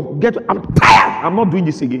make it come. I'm tired. I'm not doing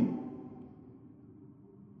this again.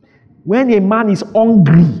 When a man is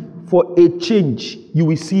hungry for a change, you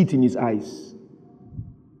will see it in his eyes.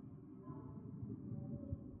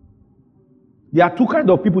 There are two kinds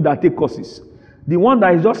of people that take courses. The one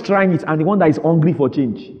that is just trying it and the one that is hungry for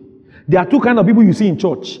change. There are two kinds of people you see in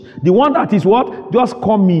church. The one that is what? Just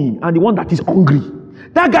come in, and the one that is hungry.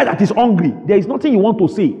 That guy that is hungry, there is nothing you want to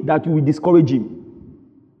say that will discourage him.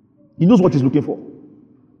 He knows what he's looking for.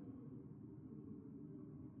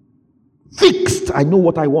 Fixed, I know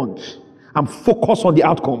what I want. I'm focused on the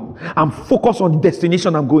outcome. I'm focused on the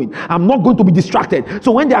destination I'm going. I'm not going to be distracted.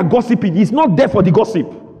 So when they are gossiping, he's not there for the gossip.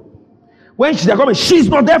 When they're coming, she's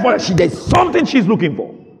not there for it. There's something she's looking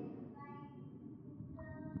for.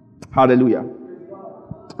 Hallelujah.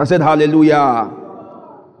 I said hallelujah.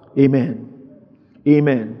 Amen.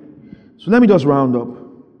 Amen. So let me just round up.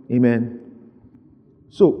 Amen.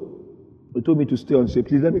 So, they told me to stay on stage.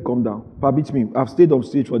 Please let me come down. Permit me. I've stayed on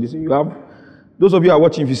stage for this. You have, those of you who are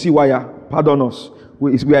watching, if you see wire, pardon us.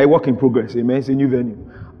 We are a work in progress. Amen. It's a new venue.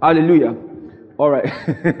 Hallelujah. All right.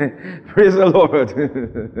 Praise the Lord.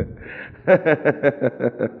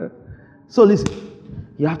 So listen,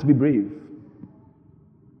 you have to be brave.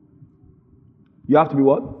 You have to be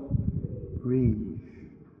what? Brave.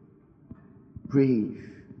 Brave.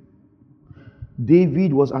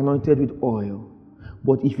 David was anointed with oil.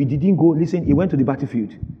 But if he didn't go, listen, he went to the battlefield.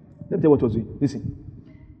 Let me tell you what was it. Listen.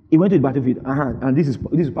 He went to the battlefield. And this is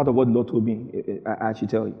part of what the Lord told me. I should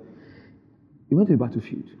tell you. He went to the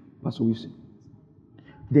battlefield. Pastor Wilson.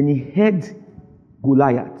 Then he heard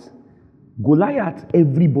Goliath. Goliath,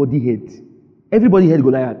 everybody heard. Everybody heard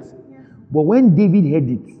Goliath. Yeah. But when David heard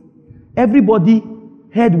it, everybody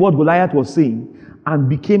heard what Goliath was saying and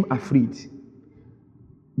became afraid.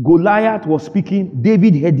 Goliath was speaking,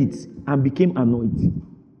 David heard it and became annoyed.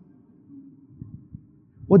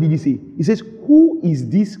 What did he say? He says, who is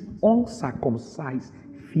this uncircumcised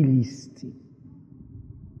Philistine?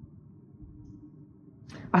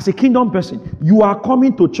 As a kingdom person, you are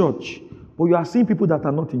coming to church, but you are seeing people that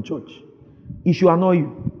are not in church. It should annoy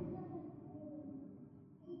you.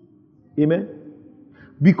 Amen?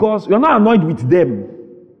 Because you're not annoyed with them.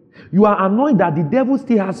 You are annoyed that the devil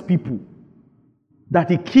still has people that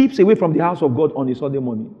he keeps away from the house of God on a Sunday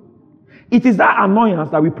morning. It is that annoyance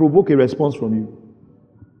that will provoke a response from you.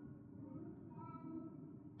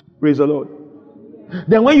 Praise the Lord.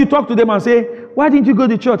 Then when you talk to them and say, why didn't you go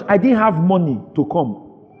to church? I didn't have money to come.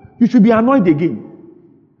 You should be annoyed again.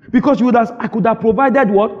 Because I could have provided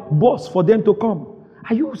what? Bus for them to come.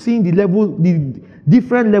 Are you seeing the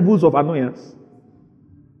different levels of annoyance?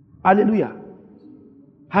 Hallelujah.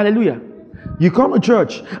 Hallelujah. You come to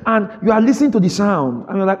church and you are listening to the sound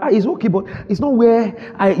and you're like, it's okay, but it's not where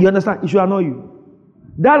you understand. It should annoy you.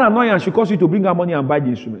 That annoyance should cause you to bring out money and buy the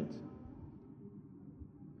instrument.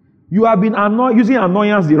 You have been using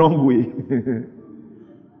annoyance the wrong way.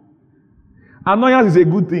 Annoyance is a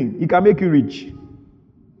good thing. It can make you rich.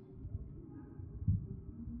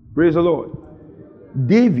 Praise the Lord.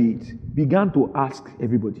 David began to ask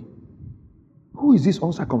everybody, who is this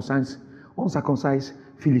uncircumcised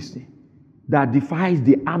Philistine that defies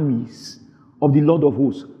the armies of the Lord of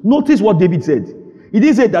hosts? Notice what David said. He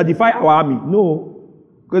didn't say that defy our army. No.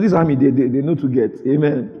 Because this army, they know to get.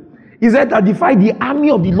 Amen. He said that defy the army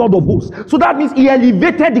of the Lord of hosts. So that means he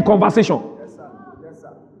elevated the conversation. Yes, sir. Yes,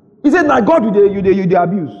 sir. He said, "Now God, you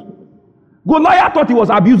abuse." Goliath thought he was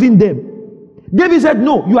abusing them. David said,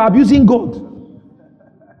 "No, you are abusing God.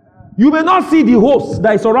 You may not see the hosts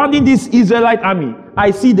that is surrounding this Israelite army. I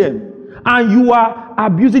see them. And you are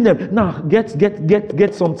abusing them. Now, get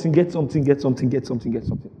something.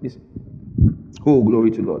 Listen. Oh,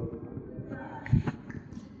 glory to God.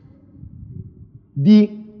 The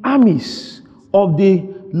armies of the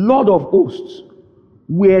Lord of hosts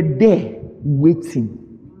were there waiting.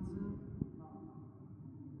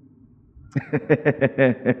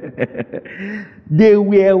 They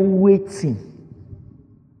were waiting.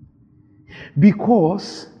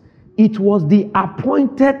 Because it was the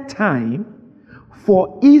appointed time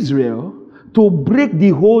for Israel to break the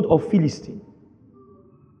hold of Philistine.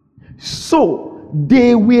 So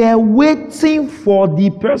they were waiting for the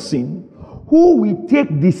person who will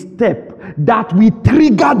take the step that will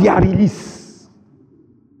trigger their release.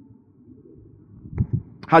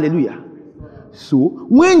 Hallelujah. So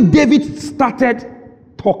when David started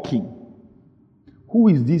talking, who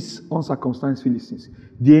is this uncircumcised Philistines?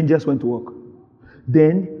 The angels went to work.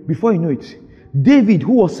 Then, before you know it, David,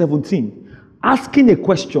 who was 17, asking a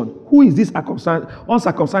question, who is this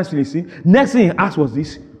uncircumcised Philistine? Next thing he asked was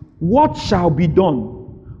this: what shall be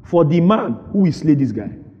done for the man who will slay this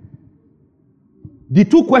guy? The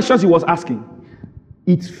two questions he was asking,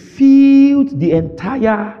 it filled the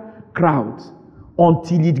entire crowd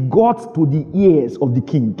until it got to the ears of the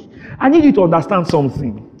king. I need you to understand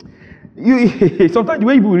something. Sometimes the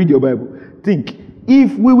way people read your Bible, think,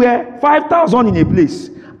 if we were 5,000 in a place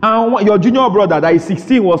and your junior brother that is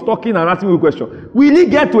 16 was talking and asking me a question, will he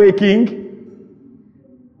get to a king?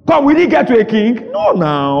 Come, will he get to a king? No,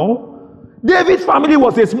 now. David's family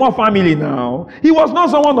was a small family now. He was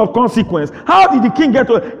not someone of consequence. How did the king get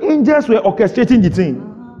to? Angels were orchestrating the thing.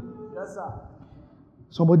 Yes, sir.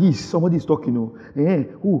 Somebody is talking.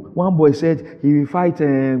 One boy said he will fight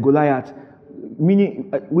Goliath.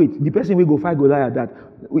 Meaning, the person will go fight Goliath, that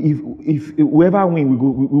if whoever wins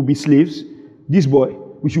will be slaves. This boy,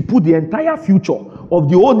 we should put the entire future of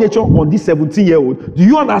the whole nation on this 17-year-old. Do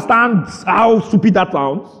you understand how stupid that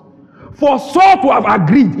sounds? For Saul to have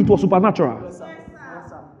agreed, it was supernatural. Yes, sir. Yes,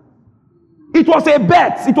 sir. It was a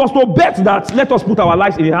bet. It was to bet that let us put our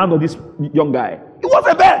lives in the hand of this young guy. It was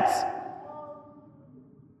a bet.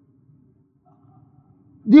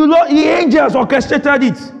 The angels orchestrated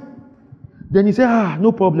it. Then he said,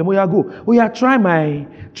 no problem. Oh yeah, go. Oh yeah, try my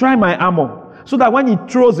armor. So that when he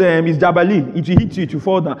throws his javelin, it will hit you, it will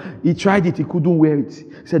fall down. He tried it, he couldn't wear it.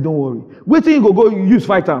 He said, don't worry. Wait till you go use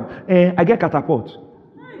fight arm. I get catapult.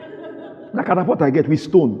 That catapult I get with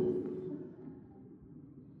stone.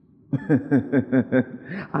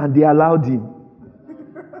 And they allowed him.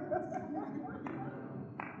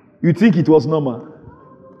 You think it was normal?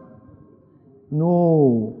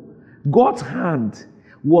 No. God's hand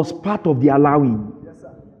was part of the allowing. Yes,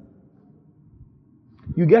 sir.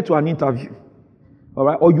 You get to an interview, all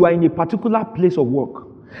right, or you are in a particular place of work.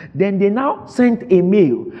 Then they now sent a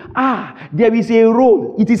mail. There is a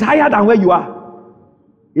role. It is higher than where you are.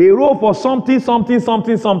 A role for something.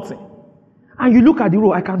 And you look at the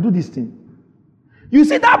role, I can do this thing. You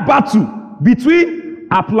see that battle between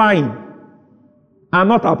applying and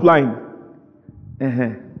not applying.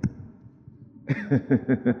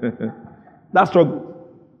 That struggle.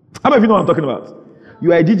 How many of you know what I'm talking about?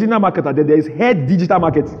 You are a digital marketer, then there is head digital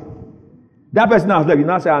marketing. That person has left. You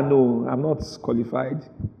now say, no, I'm not qualified.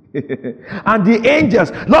 And the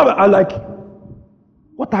angels, Lord, are like,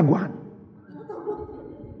 what a guan?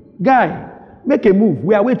 Guy, make a move.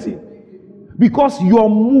 We are waiting. Because your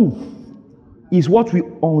move is what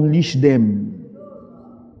will unleash them.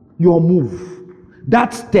 Your move.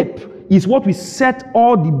 That step is what will set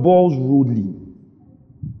all the balls rolling.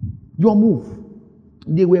 Your move.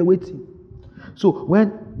 They were waiting. So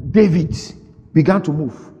when David began to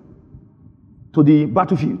move to the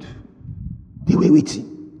battlefield, they were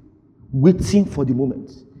waiting for the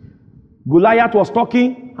moment. Goliath was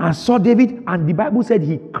talking and saw David, and the Bible said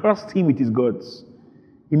he cursed him with his gods.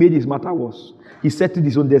 He made his matter worse. He settled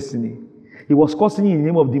his own destiny. He was cursing in the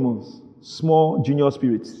name of demons, small junior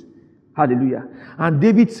spirits. Hallelujah. And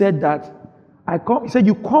David said that, he said,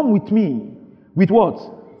 you come with me with what?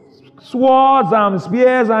 Swords and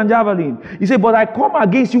spears and javelin. He said, but I come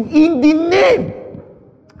against you in the name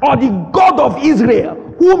of the God of Israel,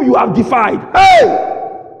 whom you have defied. Hey!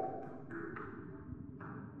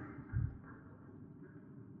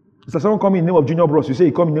 So someone come in the name of junior bros, you say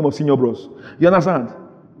he come in the name of senior bros. You understand?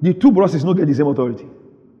 The two brosses don't get the same authority.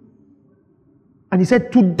 And he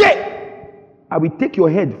said, today I will take your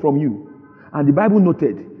head from you. And the Bible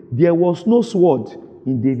noted, there was no sword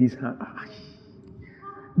in David's hand.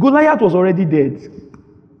 Goliath was already dead.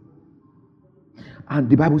 And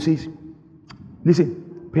the Bible says,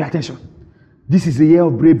 listen, pay attention. This is the year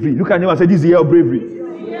of bravery. Look at him and say, this is the year of bravery.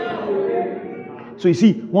 So you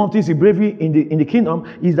see, one thing is bravery in the kingdom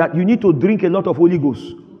is that you need to drink a lot of Holy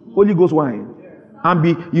Ghost wine. And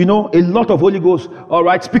be, a lot of Holy Ghost, all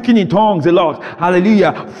right, speaking in tongues a lot.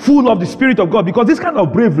 Hallelujah. Full of the Spirit of God. Because this kind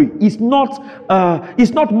of bravery is not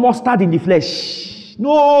mustard in the flesh.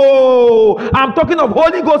 No. I'm talking of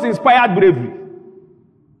Holy Ghost inspired bravery.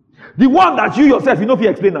 The one that you yourself, if you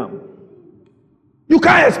explain them. You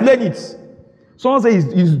can't explain it. Someone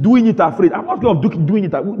says he's doing it afraid. I'm not talking of doing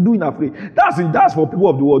it afraid. That's for people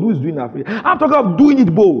of the world who is doing it afraid. I'm talking of doing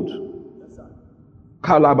it bold.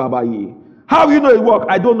 Kalababaye. How you know it work?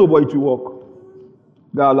 I don't know, but it will work.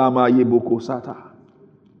 Galamaye boko sata.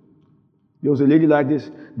 There was a lady like this.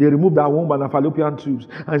 They removed her womb and her fallopian tubes.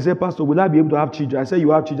 And said, Pastor, will I be able to have children? I said, you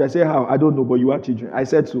have children. I said, how? I don't know, but you have children. I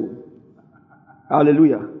said so.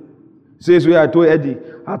 Hallelujah. Says where I told Eddie.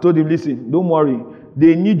 I told him, listen, don't worry.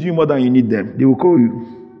 They need you more than you need them. They will call you.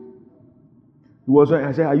 He was right.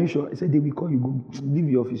 I said, are you sure? I said, they will call you. Go leave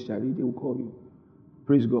the office, Charlie. They will call you.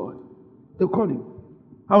 Praise God. They'll call him.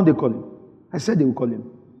 How will they call him? I said they will call him.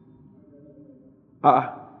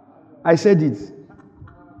 I said it.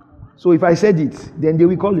 So if I said it, then they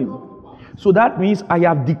will call him. So that means I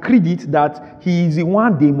have decreed it that he is the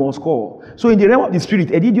one they must call. So in the realm of the spirit,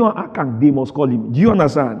 Edidion Akang, they must call him. Do you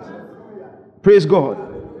understand? Praise God.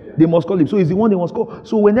 They must call him. So he's the one they must call.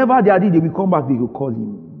 So whenever they are there, they will come back, they will call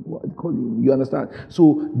him. Call him. You understand?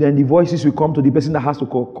 So then the voices will come to the person that has to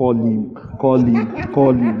call him. Call him.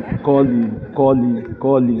 Call him. Call him. Call him.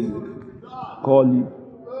 Call him. Call him.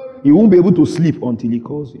 He won't be able to sleep until he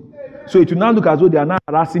calls him. So it will now look as though they are now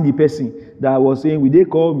harassing the person that was saying, will they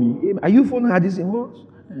call me? Are you following how this thing works?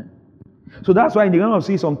 Yeah. So that's why in the realm of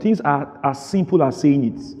saying some things are as simple as saying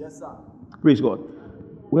it. Yes, sir. Praise God.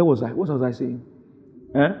 Where was I? What was I saying?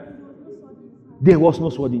 There was no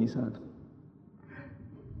sword in his hand.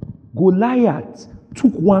 Goliath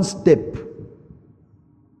took one step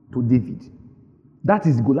to David. That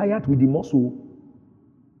is Goliath with the muscle,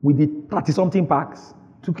 with the 30-something packs,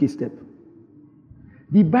 took a step.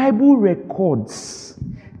 The Bible records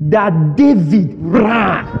that David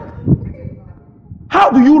ran. How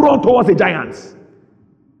do you run towards a giant?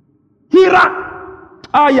 He ran.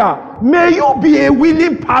 May you be a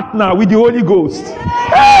willing partner with the Holy Ghost.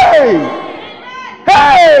 Hey!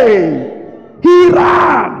 He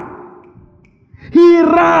ran. He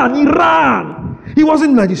ran. He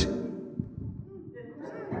wasn't like this.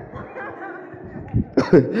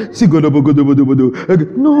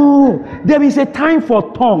 No, there is a time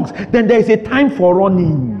for tongues, then there is a time for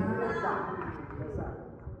running.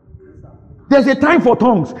 There's a time for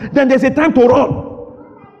tongues, then there's a time to run.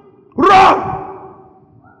 Run!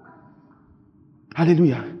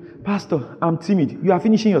 Hallelujah. Pastor, I'm timid. You are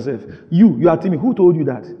finishing yourself. You are timid. Who told you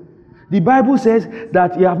that? The Bible says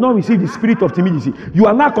that you have not received the spirit of timidity. You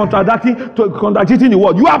are not contradicting the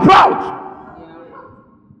word. You are proud.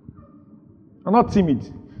 I'm not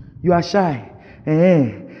timid. You are shy.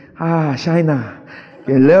 Shina.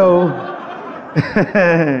 Hello.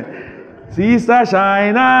 Sister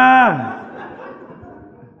Shina.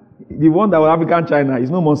 The one that was African China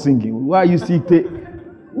is no more singing. Why are you still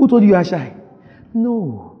who told you are shy?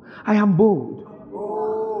 No. I am bold.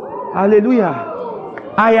 Hallelujah.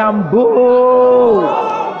 I am bold.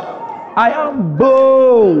 I am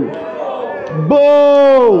bold.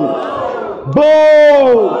 Bold.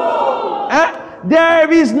 Bold.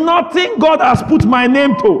 There is nothing God has put my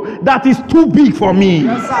name to that is too big for me.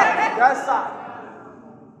 Yes, sir. Yes, sir.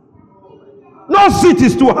 No seat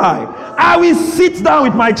is too high. I will sit down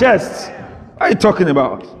with my chest. What are you talking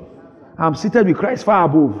about? I'm seated with Christ far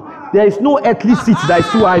above. There is no earthly seat that is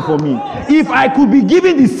too high for me. If I could be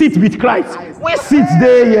given the seat with Christ, we sit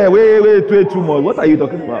there here. Wait, too much. What are you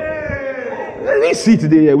talking about? We sit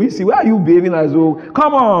there. We see. Where are you behaving as though?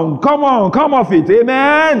 Come on, come off it.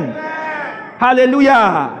 Amen.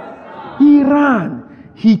 Hallelujah. He ran.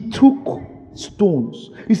 He took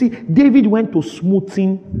stones. You see, David went to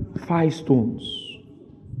smoothing 5 stones.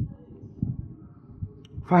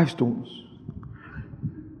 5 stones.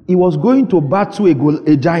 He was going to battle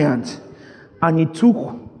a giant, and he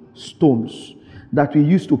took stones that we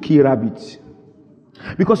used to kill rabbits.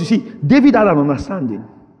 Because you see, David had an understanding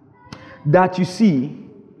that you see,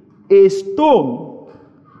 a stone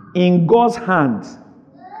in God's hand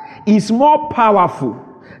is more powerful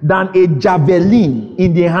than a javelin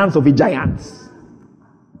in the hands of a giant.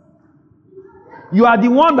 You are the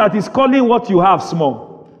one that is calling what you have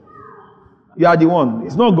small. You are the one.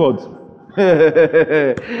 It's not God.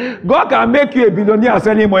 God can make you a billionaire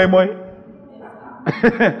selling moi moi.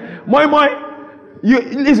 Moi moi. You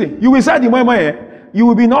listen, you will sell the moi moi. You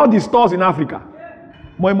will be in all the stores in Africa.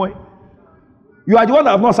 Moi moi. You are the one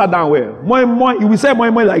that have not sat down well. Moi moi. You will say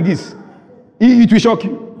moi moi like this. It will shock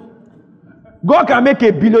you. God can make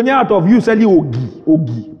a billionaire out of you selling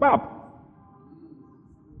ogi. Pap.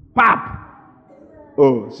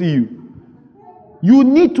 Oh, see you. You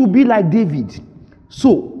need to be like David.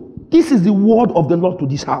 So, this is the word of the Lord to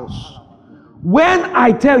this house. When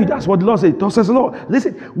I tell you, that's what the Lord said. Thus says the Lord.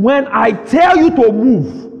 Listen, when I tell you to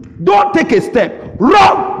move, don't take a step.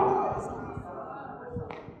 Run!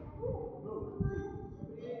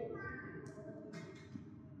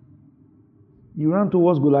 He ran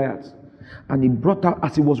towards Goliath. And he brought out,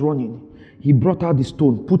 as he was running, he brought out the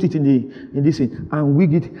stone, put it in this thing, and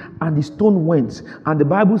wigged it, and the stone went. And the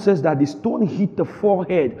Bible says that the stone hit the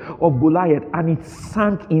forehead of Goliath, and it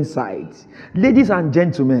sank inside. Ladies and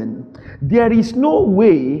gentlemen, there is no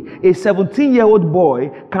way a 17-year-old boy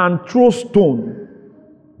can throw stone.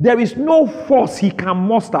 There is no force he can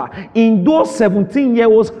muster in those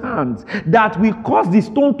 17-year-olds' hands that will cause the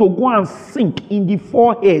stone to go and sink in the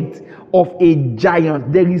forehead of a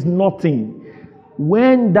giant. There is nothing.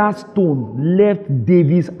 When that stone left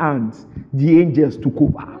David's hands, the angels took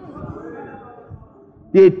over.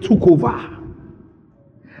 They took over.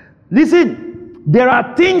 Listen, there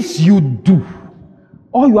are things you do.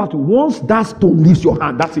 All you have to, once that stone leaves your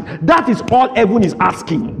hand, that's it. That is all heaven is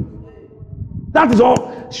asking. That is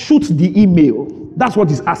all. Shoot the email. That's what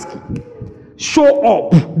he's asking. Show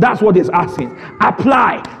up. That's what he's asking.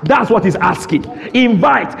 Apply. That's what he's asking.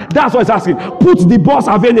 Invite. That's what he's asking. Put the boss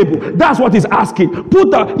available. That's what he's asking.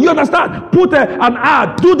 You understand? Put an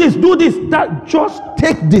ad. Do this. That, just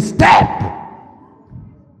take the step.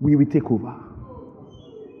 We will take over.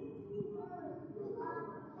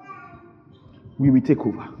 We will take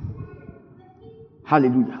over.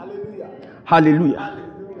 Hallelujah. Hallelujah.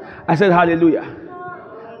 I said hallelujah.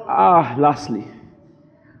 Lastly,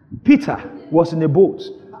 Peter was in a boat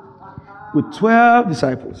with 12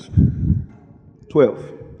 disciples. 12.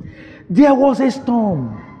 There was a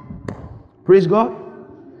storm. Praise God.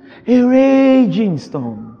 A raging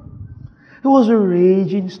storm. It was a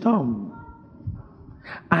raging storm.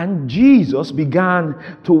 And Jesus began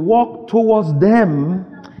to walk towards them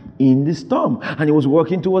in the storm. And he was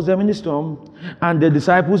walking towards them in the storm. And the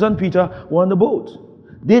disciples and Peter were on the boat.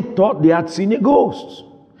 They thought they had seen a ghost.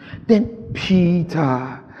 Then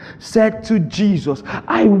Peter said to Jesus,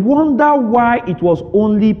 I wonder why it was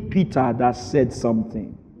only Peter that said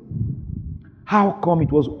something. How come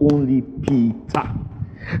it was only Peter?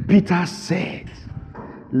 Peter said,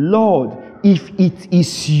 Lord, if it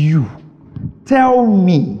is you, tell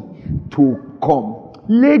me to come.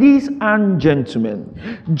 Ladies and gentlemen,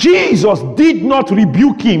 Jesus did not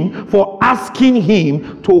rebuke him for asking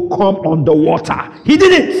him to come on the water. He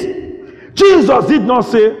didn't. Jesus did not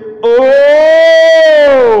say,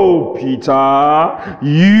 oh, Peter,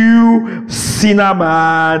 you sinner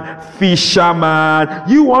man, fisherman,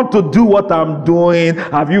 you want to do what I'm doing?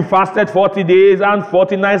 Have you fasted 40 days and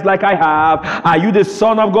 40 nights like I have? Are you the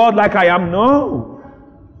Son of God like I am? No.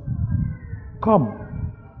 Come.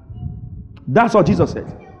 That's what Jesus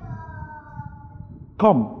said.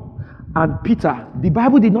 Come. And Peter, the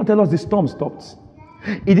Bible did not tell us the storm stopped.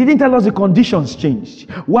 He didn't tell us the conditions changed.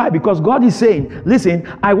 Why? Because God is saying, listen,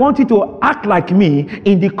 I want you to act like me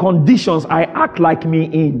in the conditions I act like me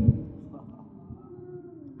in.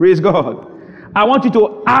 Praise God. I want you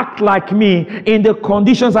to act like me in the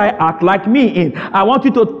conditions I act like me in. I want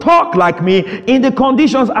you to talk like me in the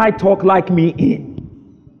conditions I talk like me in.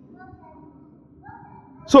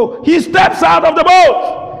 So he steps out of the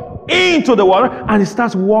boat into the water and he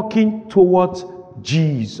starts walking towards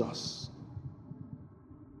Jesus.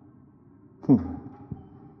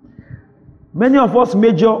 Many of us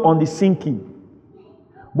major on the sinking,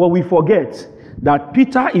 but we forget that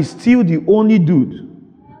Peter is still the only dude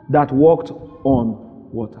that walked on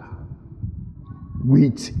water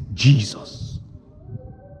with Jesus.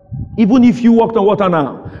 Even if you walked on water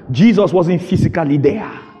now, Jesus wasn't physically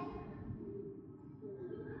there.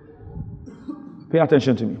 Pay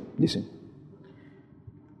attention to me. Listen.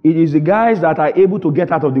 It is the guys that are able to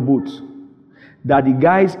get out of the boat that the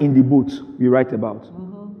guys in the boat we write about.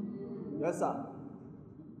 Yes, sir.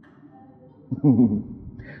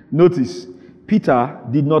 Notice, Peter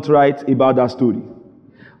did not write about that story.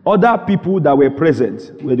 Other people that were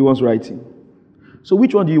present were the ones writing. So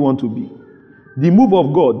which one do you want to be? The move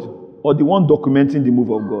of God or the one documenting the move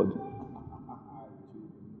of God?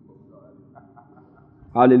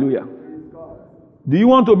 Hallelujah. Do you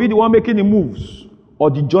want to be the one making the moves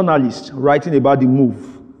or the journalist writing about the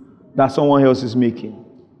move that someone else is making?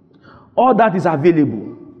 All that is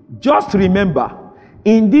available. Just remember,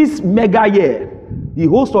 in this mega year, the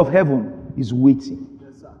host of heaven is waiting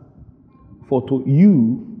for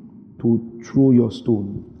you to throw your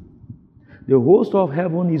stone. The host of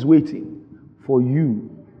heaven is waiting for you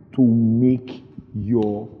to make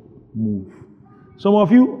your move. Some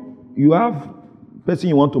of you, you have person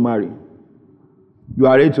you want to marry. You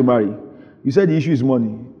are ready to marry. You said the issue is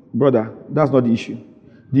money. Brother, that's not the issue.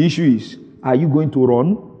 The issue is, are you going to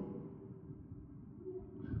run?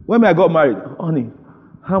 When I got married, honey,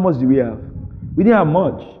 how much do we have? We didn't have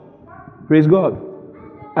much. Praise God.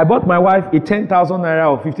 I bought my wife a 10,000 naira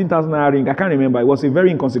or 15,000 naira ring. I can't remember. It was a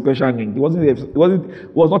very inconsequential ring. It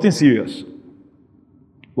was nothing serious.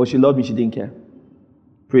 But she loved me. She didn't care.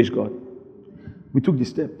 Praise God. We took the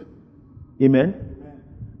step. Amen.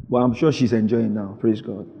 Well, I'm sure she's enjoying now. Praise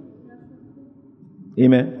God.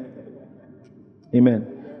 Amen. Amen.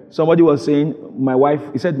 Somebody was saying, my wife,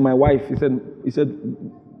 he said, he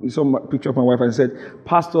saw a picture of my wife and said,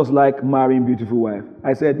 pastors like marrying beautiful wife.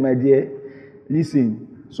 I said, my dear,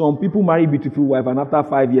 listen, some people marry beautiful wife and after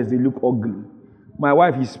 5 years they look ugly. My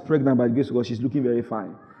wife is pregnant by the grace of God. She's looking very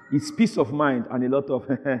fine. It's peace of mind and a lot of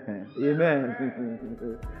amen. Amen.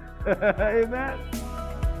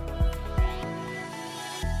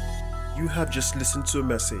 You have just listened to a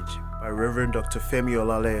message by Reverend Dr. Femi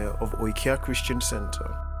Olaleye of Oikea Christian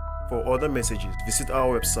Center. For other messages, visit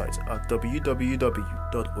our website at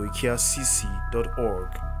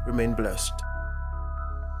www.oikeacc.org. Remain blessed.